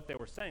because what they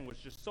were saying was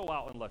just so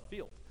out in left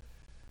field.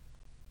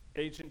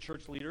 Ancient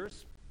church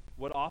leaders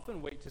would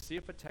often wait to see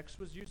if a text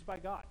was used by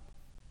God.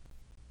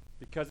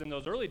 Because in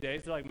those early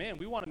days, they're like, man,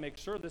 we want to make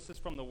sure this is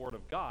from the Word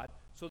of God.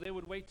 So they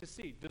would wait to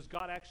see, does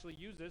God actually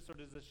use this or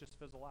does this just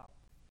fizzle out?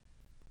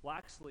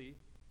 Laxly,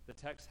 the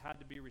text had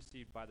to be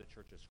received by the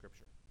church as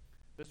Scripture.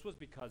 This was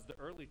because the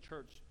early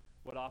church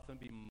would often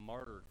be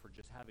martyred for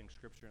just having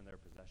Scripture in their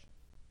possession.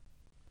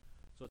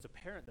 So it's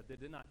apparent that they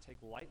did not take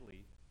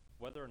lightly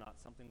whether or not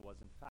something was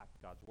in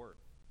fact God's Word.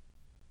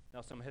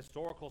 Now, some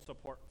historical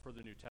support for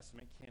the New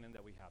Testament canon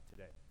that we have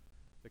today.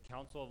 The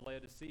Council of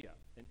Laodicea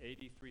in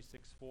AD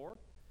 364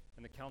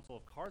 and the Council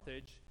of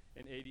Carthage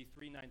in AD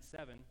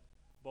 397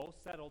 both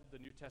settled the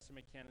New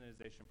Testament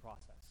canonization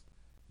process.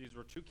 These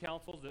were two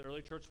councils the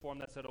early church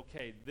formed that said,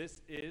 okay,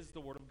 this is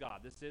the Word of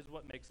God. This is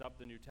what makes up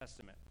the New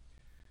Testament.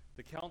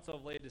 The Council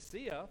of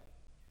Laodicea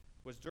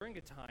was during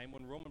a time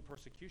when Roman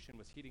persecution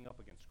was heating up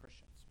against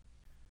Christians.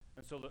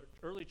 And so the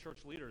early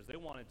church leaders, they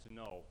wanted to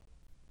know,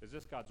 is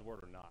this God's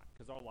Word or not?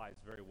 Because our lives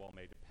very well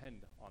may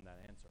depend on that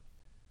answer.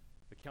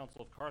 The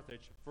Council of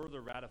Carthage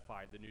further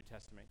ratified the New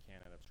Testament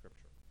canon of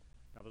Scripture.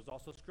 Now, there's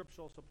also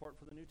scriptural support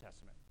for the New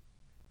Testament.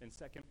 In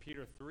 2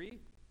 Peter 3,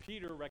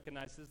 Peter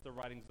recognizes the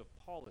writings of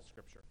Paul as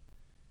Scripture.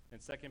 In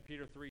 2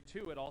 Peter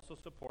 3:2, it also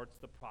supports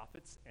the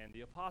prophets and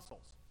the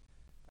apostles.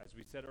 As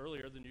we said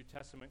earlier, the New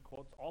Testament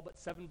quotes all but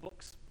 7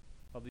 books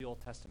of the Old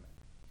Testament.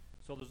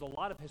 So there's a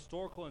lot of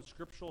historical and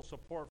scriptural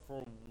support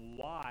for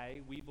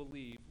why we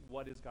believe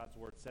what is God's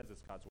Word says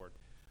is God's Word.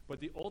 But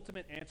the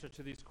ultimate answer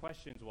to these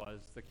questions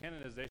was the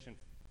canonization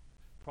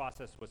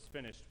process was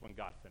finished when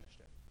God finished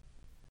it.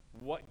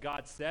 What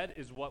God said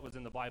is what was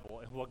in the Bible,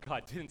 and what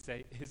God didn't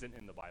say isn't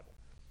in the Bible.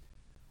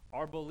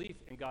 Our belief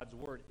in God's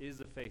Word is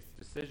a faith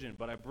decision,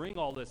 but I bring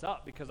all this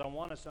up because I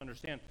want us to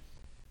understand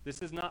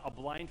this is not a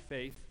blind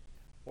faith,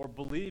 or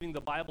believing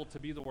the Bible to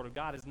be the Word of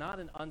God is not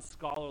an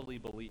unscholarly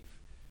belief.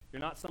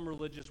 You're not some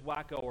religious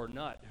wacko or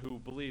nut who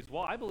believes,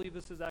 well, I believe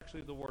this is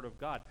actually the Word of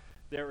God.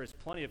 There is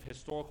plenty of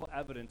historical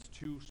evidence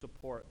to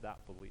support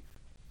that belief.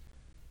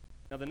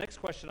 Now, the next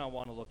question I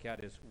want to look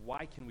at is,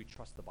 why can we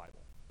trust the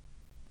Bible?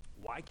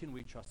 Why can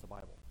we trust the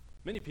Bible?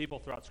 Many people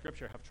throughout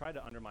Scripture have tried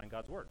to undermine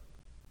God's Word.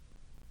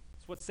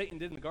 It's what Satan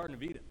did in the Garden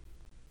of Eden.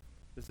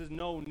 This is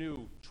no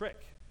new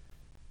trick.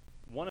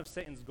 One of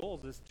Satan's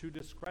goals is to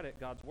discredit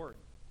God's Word.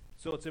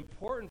 So it's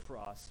important for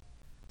us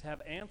to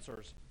have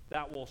answers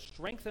that will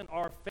strengthen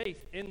our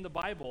faith in the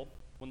Bible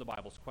when the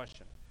Bible's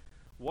questioned.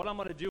 What I'm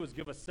going to do is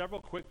give us several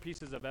quick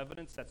pieces of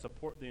evidence that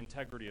support the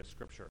integrity of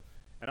Scripture.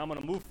 And I'm going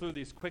to move through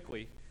these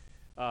quickly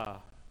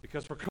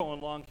because we're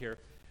going long here.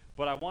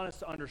 But I want us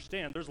to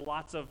understand there's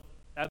lots of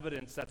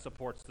evidence that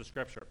supports the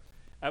Scripture.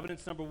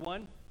 Evidence number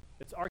 1,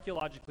 it's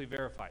archaeologically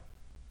verified.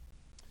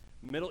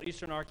 Middle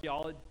Eastern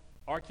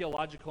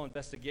archaeological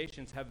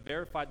investigations have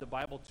verified the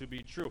Bible to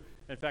be true.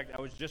 In fact,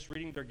 I was just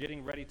reading they're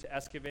getting ready to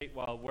excavate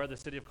where the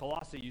city of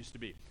Colossae used to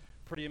be.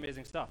 Pretty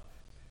amazing stuff.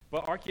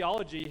 But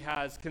archaeology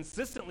has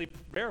consistently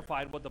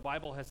verified what the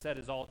Bible has said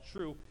is all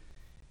true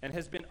and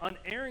has been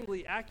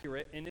unerringly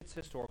accurate in its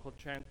historical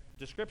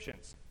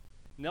descriptions.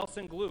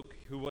 Nelson Gluck,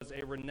 who was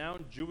a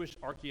renowned Jewish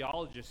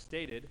archaeologist,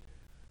 stated,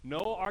 "No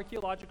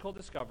archaeological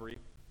discovery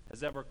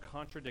has ever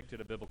contradicted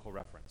a biblical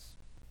reference."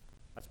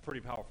 That's pretty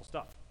powerful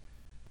stuff.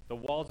 The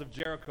walls of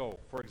Jericho,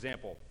 for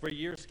example. For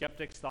years,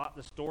 skeptics thought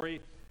the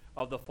story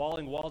of the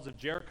falling walls of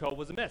Jericho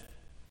was a myth.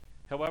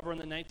 However, in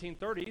the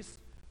 1930s,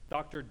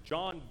 Dr.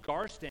 John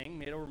Garstang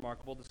made a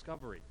remarkable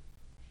discovery.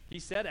 He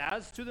said,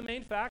 as to the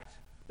main fact,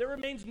 there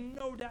remains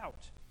no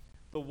doubt.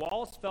 The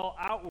walls fell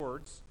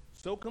outwards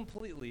so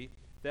completely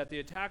that the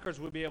attackers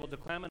would be able to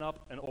climb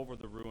up and over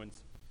the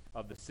ruins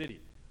of the city.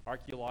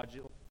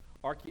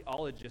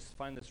 Archaeologists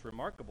find this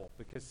remarkable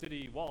because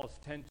city walls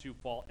tend to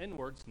fall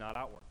inwards, not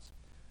outwards.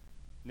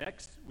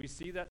 Next, we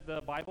see that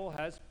the Bible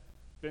has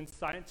been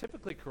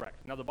scientifically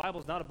correct. Now, the Bible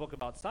is not a book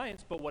about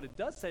science, but what it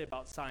does say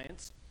about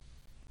science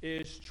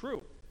is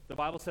true. The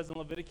Bible says in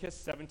Leviticus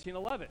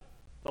 17:11,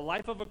 the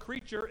life of a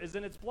creature is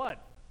in its blood.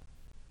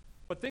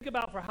 But think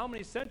about for how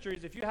many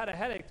centuries, if you had a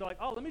headache, they're like,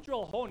 oh, let me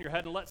drill a hole in your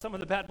head and let some of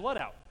the bad blood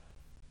out.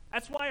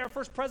 That's why our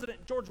first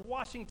president, George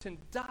Washington,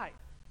 died.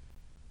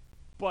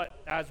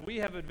 But as we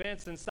have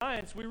advanced in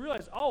science, we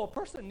realize, oh, a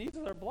person needs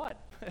their blood.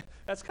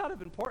 That's kind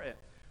of important.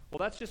 Well,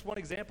 that's just one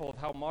example of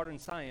how modern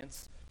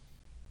science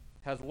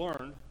has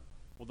learned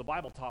what the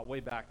Bible taught way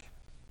back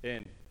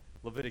in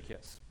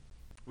Leviticus.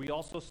 We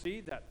also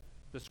see that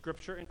the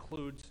scripture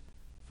includes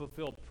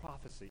fulfilled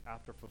prophecy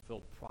after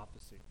fulfilled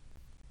prophecy.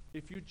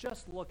 If you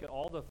just look at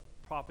all the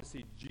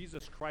prophecy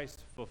Jesus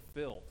Christ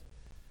fulfilled,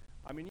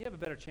 I mean, you have a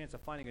better chance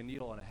of finding a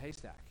needle in a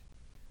haystack.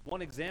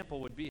 One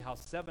example would be how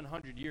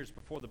 700 years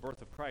before the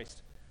birth of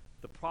Christ,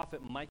 the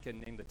prophet Micah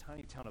named the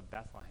tiny town of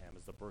Bethlehem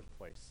as the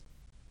birthplace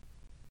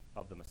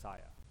of the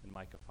Messiah in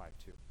Micah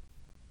 5:2.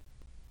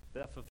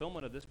 The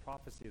fulfillment of this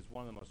prophecy is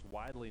one of the most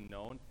widely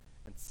known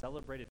and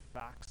celebrated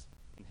facts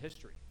in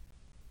history.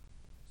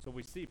 So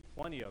we see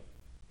plenty of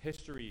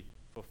history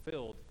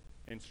fulfilled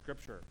in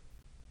Scripture.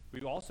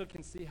 We also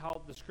can see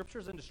how the Scripture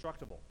is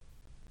indestructible.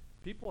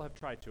 People have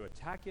tried to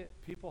attack it.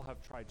 People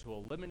have tried to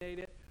eliminate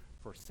it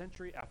for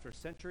century after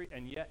century,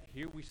 and yet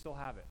here we still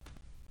have it.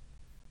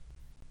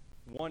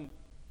 One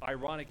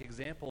ironic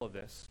example of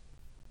this,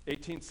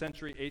 18th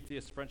century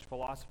atheist French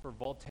philosopher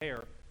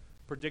Voltaire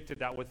predicted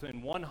that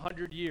within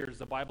 100 years,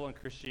 the Bible and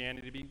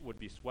Christianity would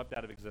be swept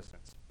out of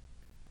existence.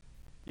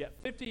 Yet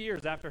 50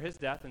 years after his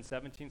death in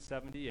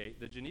 1778,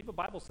 the Geneva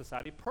Bible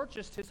Society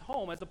purchased his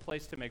home as a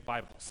place to make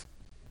Bibles.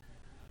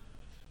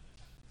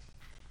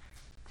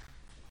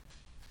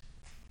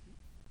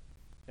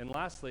 And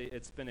lastly,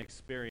 it's been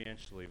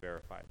experientially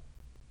verified.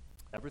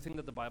 Everything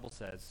that the Bible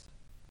says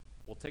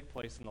will take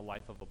place in the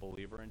life of a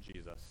believer in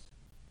Jesus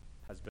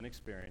has been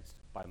experienced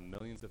by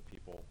millions of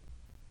people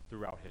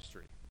throughout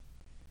history.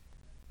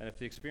 And if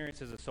the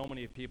experiences of so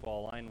many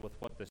people align with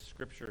what the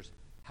scriptures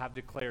have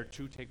declared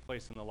to take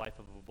place in the life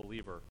of a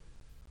believer,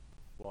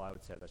 well, I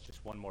would say that's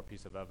just one more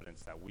piece of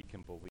evidence that we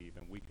can believe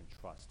and we can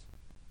trust.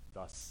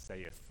 Thus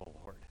saith the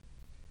Lord.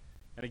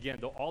 And again,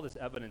 though all this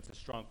evidence is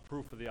strong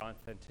proof of the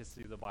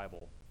authenticity of the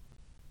Bible,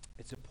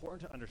 it's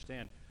important to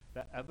understand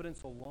that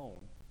evidence alone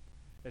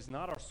is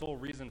not our sole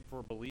reason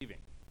for believing.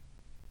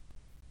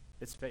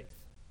 It's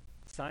faith.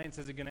 Science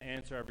isn't going to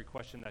answer every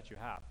question that you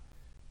have.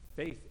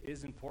 Faith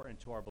is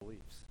important to our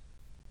beliefs.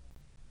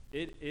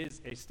 It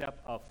is a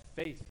step of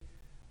faith,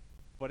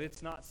 but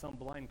it's not some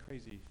blind,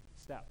 crazy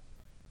step.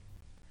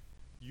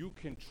 You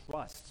can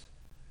trust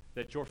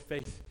that your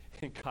faith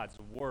in God's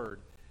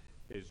word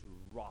is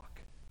rock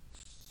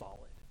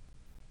solid.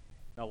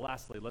 Now,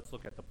 lastly, let's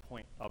look at the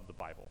point of the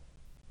Bible.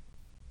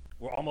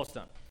 We're almost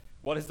done.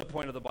 What is the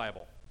point of the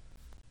Bible?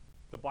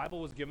 The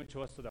Bible was given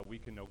to us so that we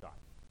can know God.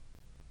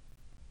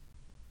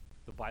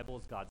 The Bible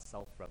is God's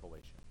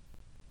self-revelation.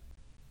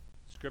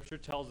 Scripture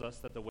tells us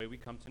that the way we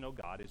come to know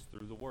God is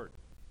through the Word,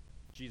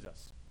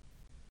 Jesus.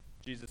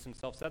 Jesus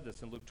himself said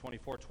this in Luke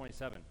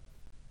 24:27.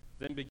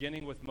 Then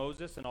beginning with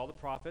Moses and all the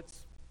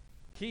prophets,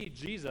 he,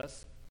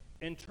 Jesus,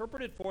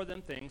 interpreted for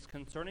them things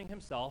concerning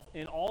himself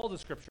in all the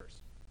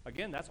Scriptures.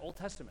 Again, that's Old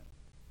Testament.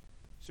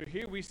 So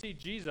here we see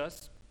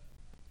Jesus,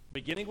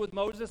 beginning with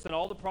Moses and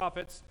all the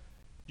prophets,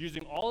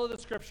 using all of the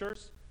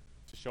Scriptures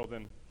to show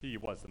them he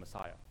was the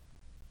Messiah.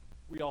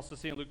 We also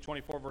see in Luke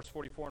 24, verse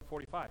 44 and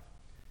 45.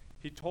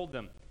 He told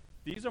them,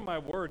 "These are my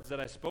words that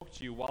I spoke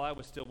to you while I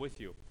was still with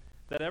you,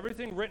 that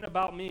everything written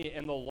about me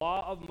in the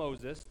law of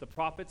Moses, the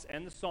prophets,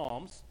 and the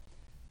Psalms,"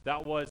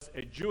 that was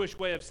a Jewish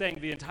way of saying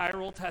the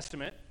entire Old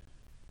Testament,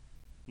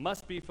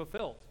 "must be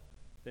fulfilled."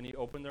 Then he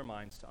opened their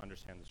minds to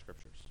understand the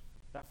Scriptures.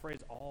 That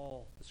phrase,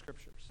 all the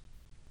Scriptures.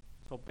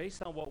 So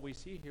based on what we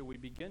see here, we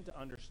begin to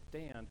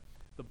understand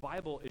the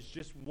Bible is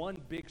just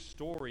one big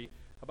story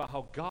about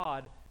how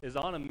God is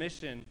on a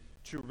mission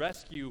to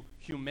rescue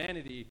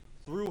humanity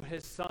through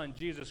his Son,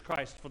 Jesus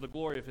Christ, for the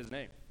glory of his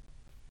name.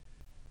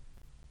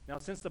 Now,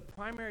 since the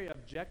primary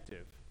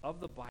objective of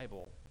the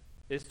Bible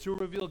is to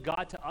reveal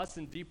God to us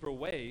in deeper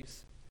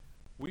ways,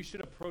 we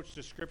should approach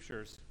the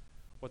Scriptures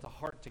with a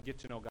heart to get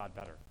to know God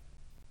better.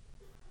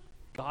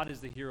 God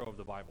is the hero of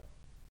the Bible.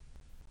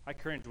 I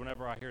cringe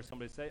whenever I hear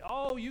somebody say,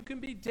 "Oh, you can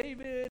be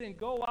David and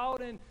go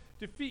out and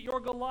defeat your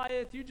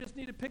Goliath. You just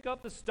need to pick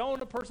up the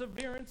stone of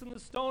perseverance and the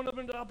stone of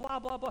blah,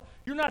 blah, blah."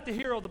 You're not the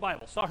hero of the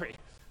Bible. Sorry.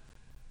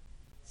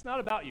 It's not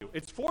about you.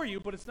 It's for you,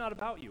 but it's not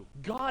about you.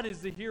 God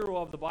is the hero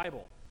of the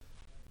Bible.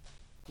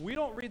 We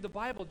don't read the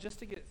Bible just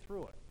to get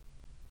through it.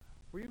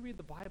 We read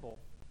the Bible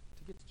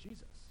to get to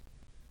Jesus.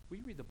 We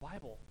read the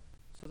Bible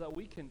so that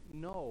we can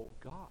know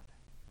God.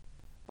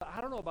 But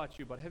I don't know about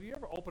you, but have you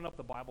ever opened up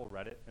the Bible,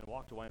 read it, and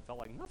walked away and felt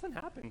like nothing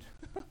happened?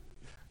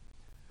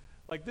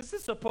 Like, this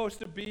is supposed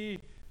to be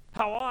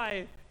how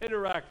I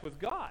interact with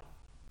God.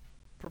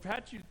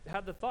 Perhaps you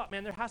had the thought,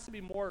 man, there has to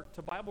be more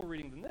to Bible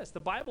reading than this. The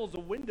Bible is a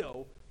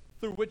window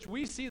through which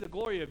we see the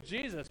glory of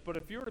Jesus, but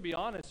if you were to be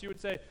honest, you would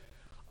say,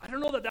 I don't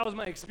know that that was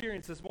my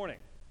experience this morning.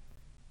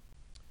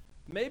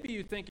 Maybe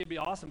you think it'd be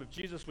awesome if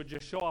Jesus would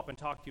just show up and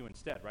talk to you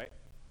instead, right?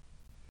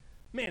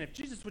 Man, if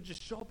Jesus would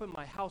just show up in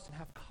my house and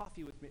have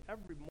coffee with me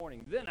every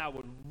morning, then I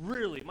would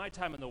really, my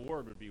time in the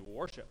Word would be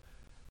worship.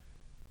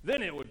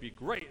 Then it would be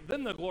great.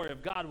 Then the glory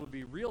of God would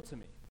be real to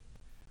me.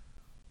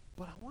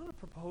 But I want to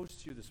propose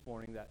to you this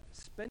morning that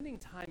spending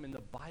time in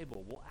the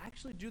Bible will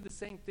actually do the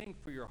same thing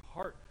for your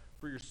heart,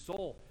 for your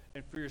soul,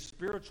 and for your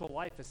spiritual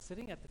life as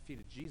sitting at the feet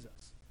of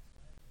Jesus.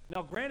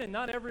 Now, granted,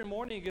 not every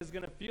morning is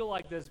going to feel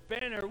like this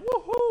banner,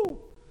 woohoo!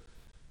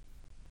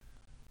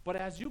 But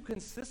as you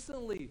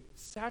consistently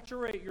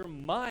saturate your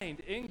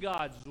mind in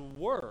God's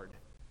Word,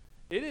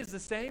 it is the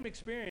same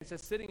experience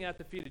as sitting at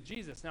the feet of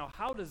Jesus. Now,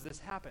 how does this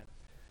happen?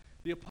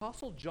 The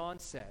Apostle John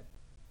said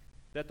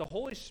that the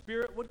Holy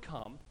Spirit would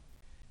come,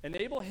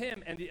 enable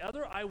him and the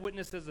other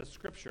eyewitnesses of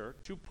Scripture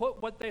to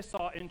put what they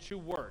saw into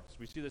words.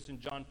 We see this in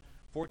John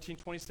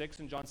 14:26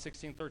 and John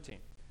 16:13.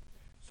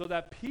 So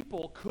that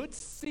people could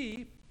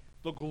see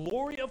the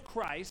glory of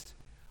Christ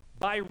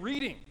by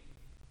reading,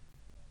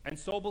 and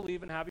so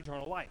believe and have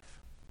eternal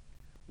life.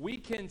 We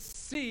can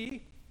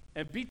see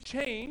and be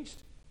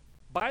changed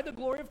by the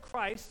glory of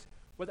Christ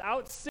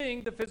without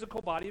seeing the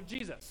physical body of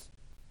Jesus.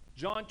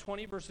 John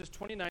 20, verses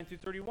 29 through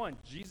 31.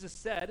 Jesus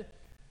said,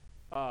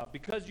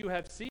 because you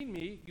have seen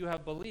me, you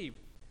have believed.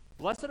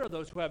 Blessed are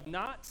those who have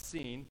not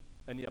seen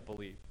and yet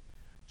believe.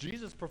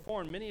 Jesus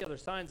performed many other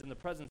signs in the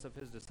presence of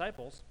his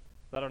disciples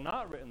that are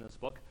not written in this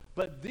book,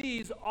 but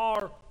these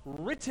are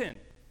written.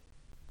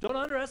 Don't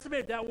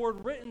underestimate that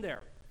word written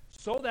there.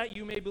 So that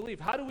you may believe.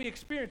 How do we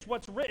experience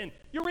what's written?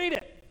 You read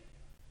it.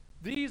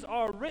 These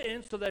are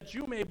written so that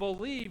you may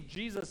believe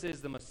Jesus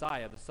is the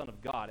Messiah, the Son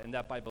of God, and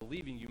that by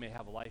believing you may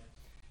have life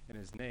in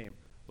his name.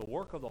 The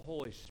work of the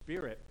Holy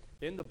Spirit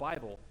in the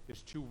Bible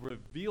is to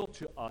reveal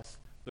to us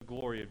the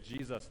glory of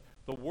Jesus.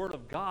 The Word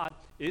of God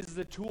is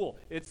the tool.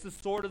 It's the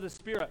sword of the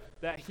Spirit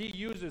that he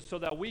uses so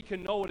that we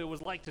can know what it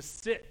was like to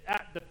sit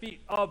at the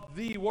feet of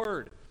the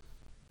Word.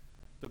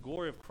 The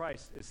glory of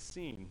Christ is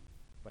seen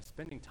by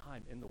spending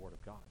time in the Word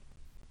of God.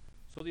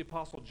 So the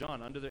Apostle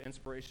John, under the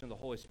inspiration of the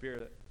Holy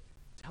Spirit,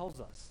 tells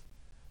us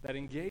that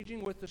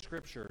engaging with the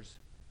Scriptures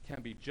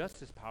can be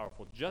just as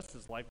powerful, just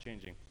as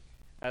life-changing,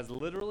 as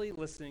literally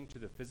listening to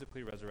the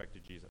physically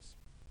resurrected Jesus.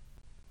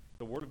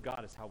 The Word of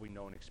God is how we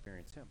know and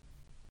experience him.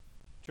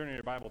 Turn in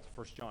your Bible to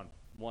 1 John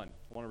 1.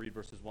 I want to read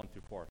verses 1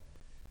 through 4.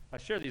 I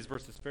share these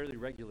verses fairly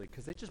regularly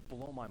because they just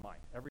blow my mind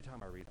every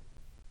time I read them.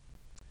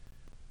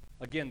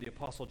 Again, the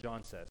Apostle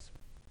John says,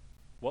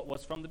 what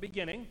was from the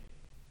beginning,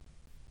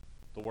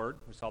 the Word,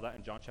 we saw that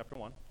in John chapter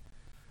 1,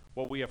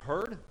 what we have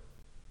heard,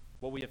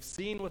 what we have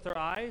seen with our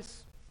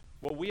eyes,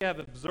 what we have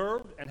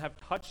observed and have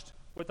touched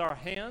with our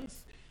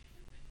hands.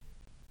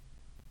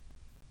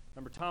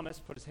 Remember Thomas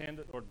put his hand,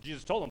 or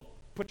Jesus told him,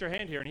 put your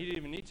hand here, and he didn't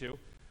even need to.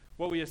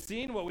 What we have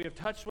seen, what we have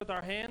touched with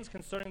our hands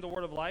concerning the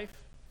word of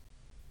life,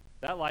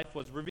 that life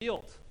was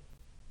revealed.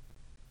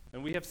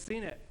 And we have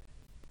seen it.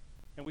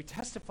 And we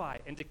testify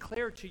and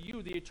declare to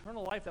you the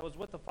eternal life that was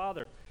with the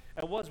Father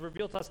and was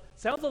revealed to us.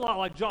 Sounds a lot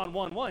like John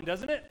 1:1,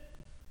 doesn't it?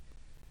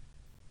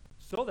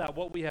 So that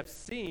what we have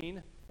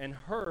seen and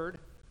heard,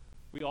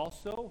 we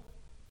also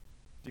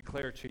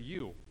declare to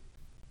you,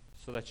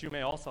 so that you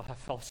may also have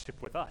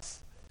fellowship with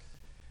us.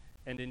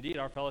 And indeed,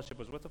 our fellowship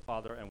was with the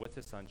Father and with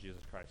his Son,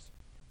 Jesus Christ.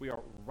 We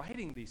are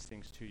writing these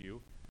things to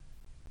you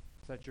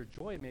so that your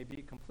joy may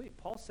be complete.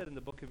 Paul said in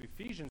the book of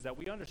Ephesians that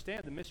we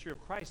understand the mystery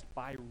of Christ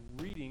by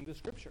reading the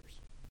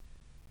Scriptures.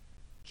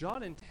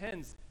 John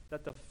intends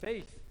that the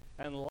faith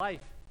and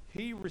life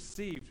he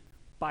received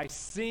by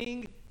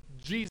seeing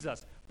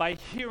Jesus, by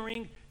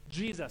hearing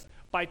Jesus,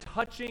 by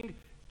touching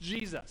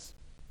Jesus.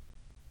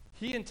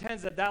 He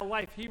intends that that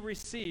life he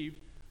received,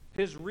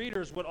 his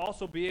readers would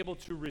also be able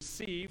to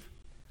receive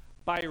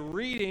by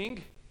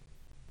reading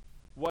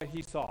what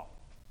he saw.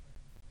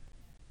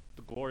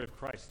 The glory of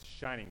Christ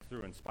shining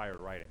through inspired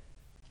writing.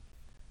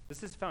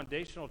 This is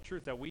foundational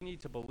truth that we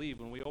need to believe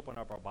when we open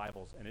up our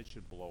Bibles, and it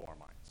should blow our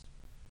minds.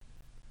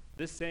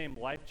 This same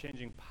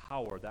life-changing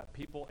power that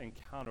people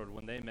encountered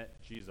when they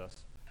met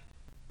Jesus,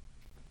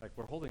 like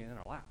we're holding it in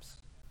our laps.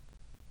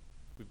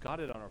 We've got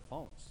it on our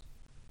phones.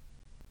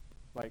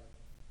 Like,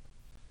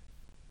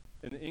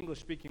 in the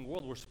English-speaking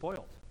world, we're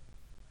spoiled.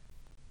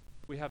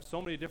 We have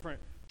so many different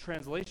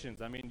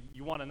translations. I mean,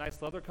 you want a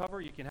nice leather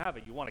cover, you can have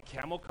it. You want a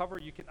camel cover,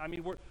 you can. I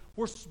mean,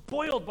 we're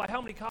spoiled by how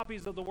many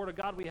copies of the Word of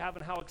God we have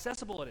and how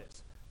accessible it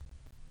is.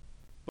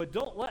 But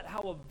don't let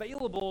how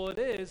available it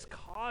is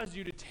cause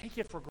you to take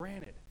it for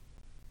granted.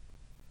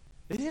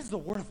 It is the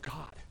Word of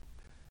God.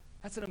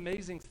 That's an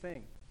amazing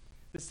thing.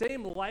 The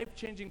same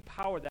life-changing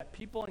power that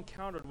people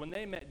encountered when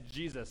they met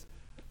Jesus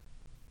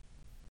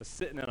is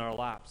sitting in our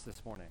laps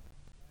this morning.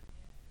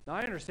 Now,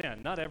 I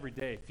understand not every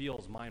day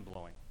feels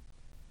mind-blowing.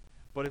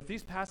 But if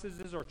these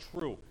passages are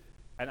true,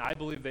 and I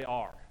believe they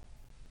are,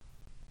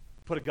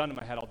 put a gun to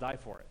my head, I'll die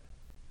for it.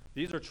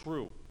 These are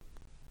true.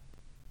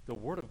 The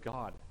Word of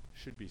God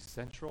should be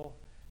central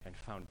and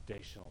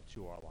foundational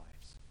to our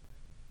lives.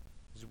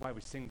 This is why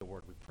we sing the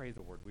Word, we pray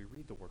the Word, we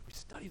read the Word, we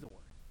study the Word.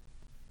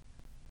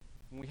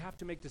 When we have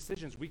to make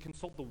decisions, we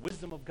consult the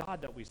wisdom of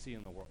God that we see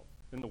in the world,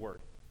 in the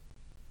Word.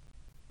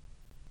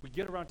 We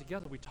get around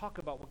together, we talk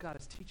about what God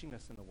is teaching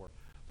us in the Word.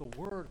 The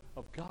Word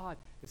of God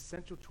is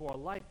central to our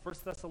life. 1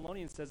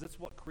 Thessalonians says it's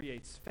what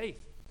creates faith.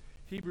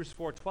 Hebrews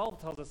 4:12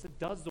 tells us it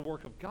does the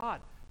work of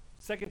God.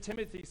 2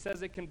 Timothy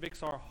says it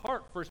convicts our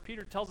heart. 1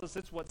 Peter tells us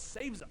it's what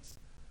saves us.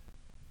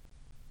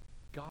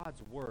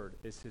 God's Word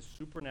is his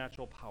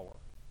supernatural power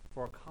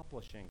for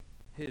accomplishing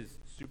his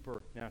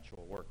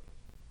supernatural work.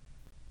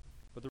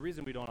 But the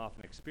reason we don't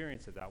often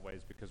experience it that way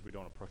is because we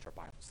don't approach our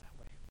Bibles that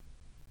way.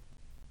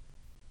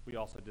 We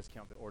also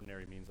discount the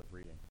ordinary means of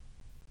reading.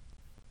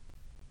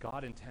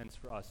 God intends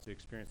for us to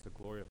experience the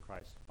glory of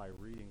Christ by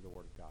reading the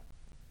Word of God,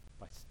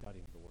 by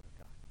studying the Word of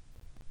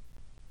God,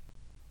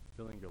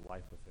 filling your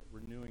life with it,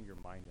 renewing your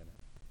mind in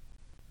it.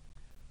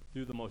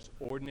 Through the most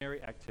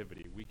ordinary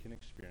activity, we can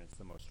experience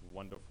the most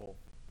wonderful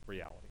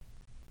reality.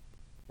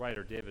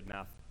 Writer David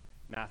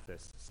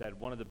Mathis said,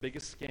 one of the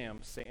biggest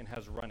scams Satan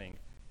has running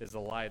is the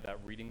lie that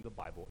reading the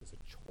Bible is a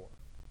chore.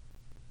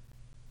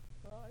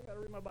 Oh, I got to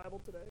read my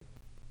Bible today.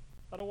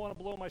 I don't want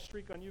to blow my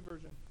streak on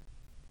YouVersion.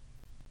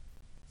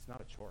 It's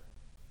not a chore.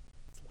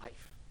 It's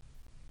life.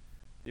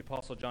 The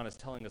Apostle John is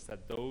telling us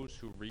that those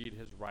who read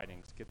his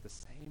writings get the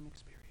same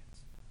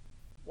experience.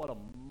 What a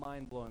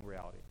mind-blowing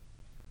reality.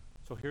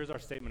 So here's our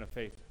statement of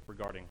faith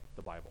regarding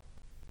the Bible.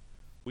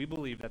 We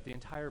believe that the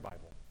entire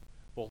Bible,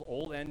 both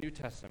Old and New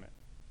Testament,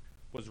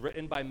 was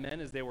written by men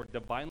as they were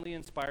divinely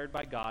inspired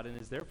by God and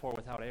is therefore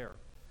without error.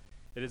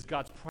 It is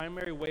God's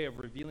primary way of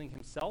revealing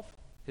himself,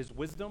 his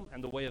wisdom,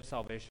 and the way of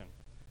salvation.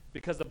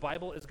 Because the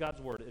Bible is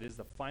God's word, it is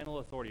the final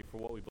authority for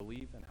what we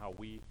believe and how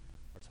we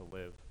are to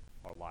live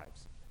our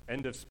lives.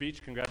 End of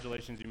speech.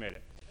 Congratulations, you made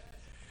it.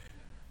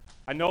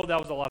 I know that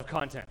was a lot of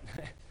content.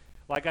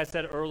 Like I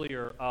said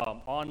earlier,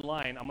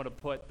 online, I'm going to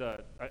put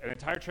an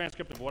entire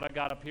transcript of what I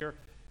got up here.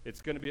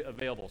 It's going to be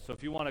available. So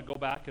if you want to go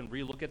back and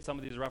relook at some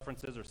of these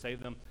references or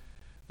save them,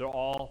 they're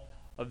all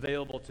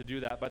available to do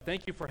that. But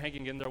thank you for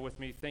hanging in there with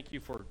me. Thank you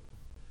for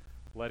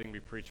letting me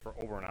preach for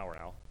over an hour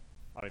now.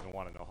 I don't even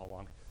want to know how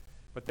long.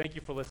 But thank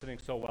you for listening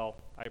so well.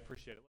 I appreciate it.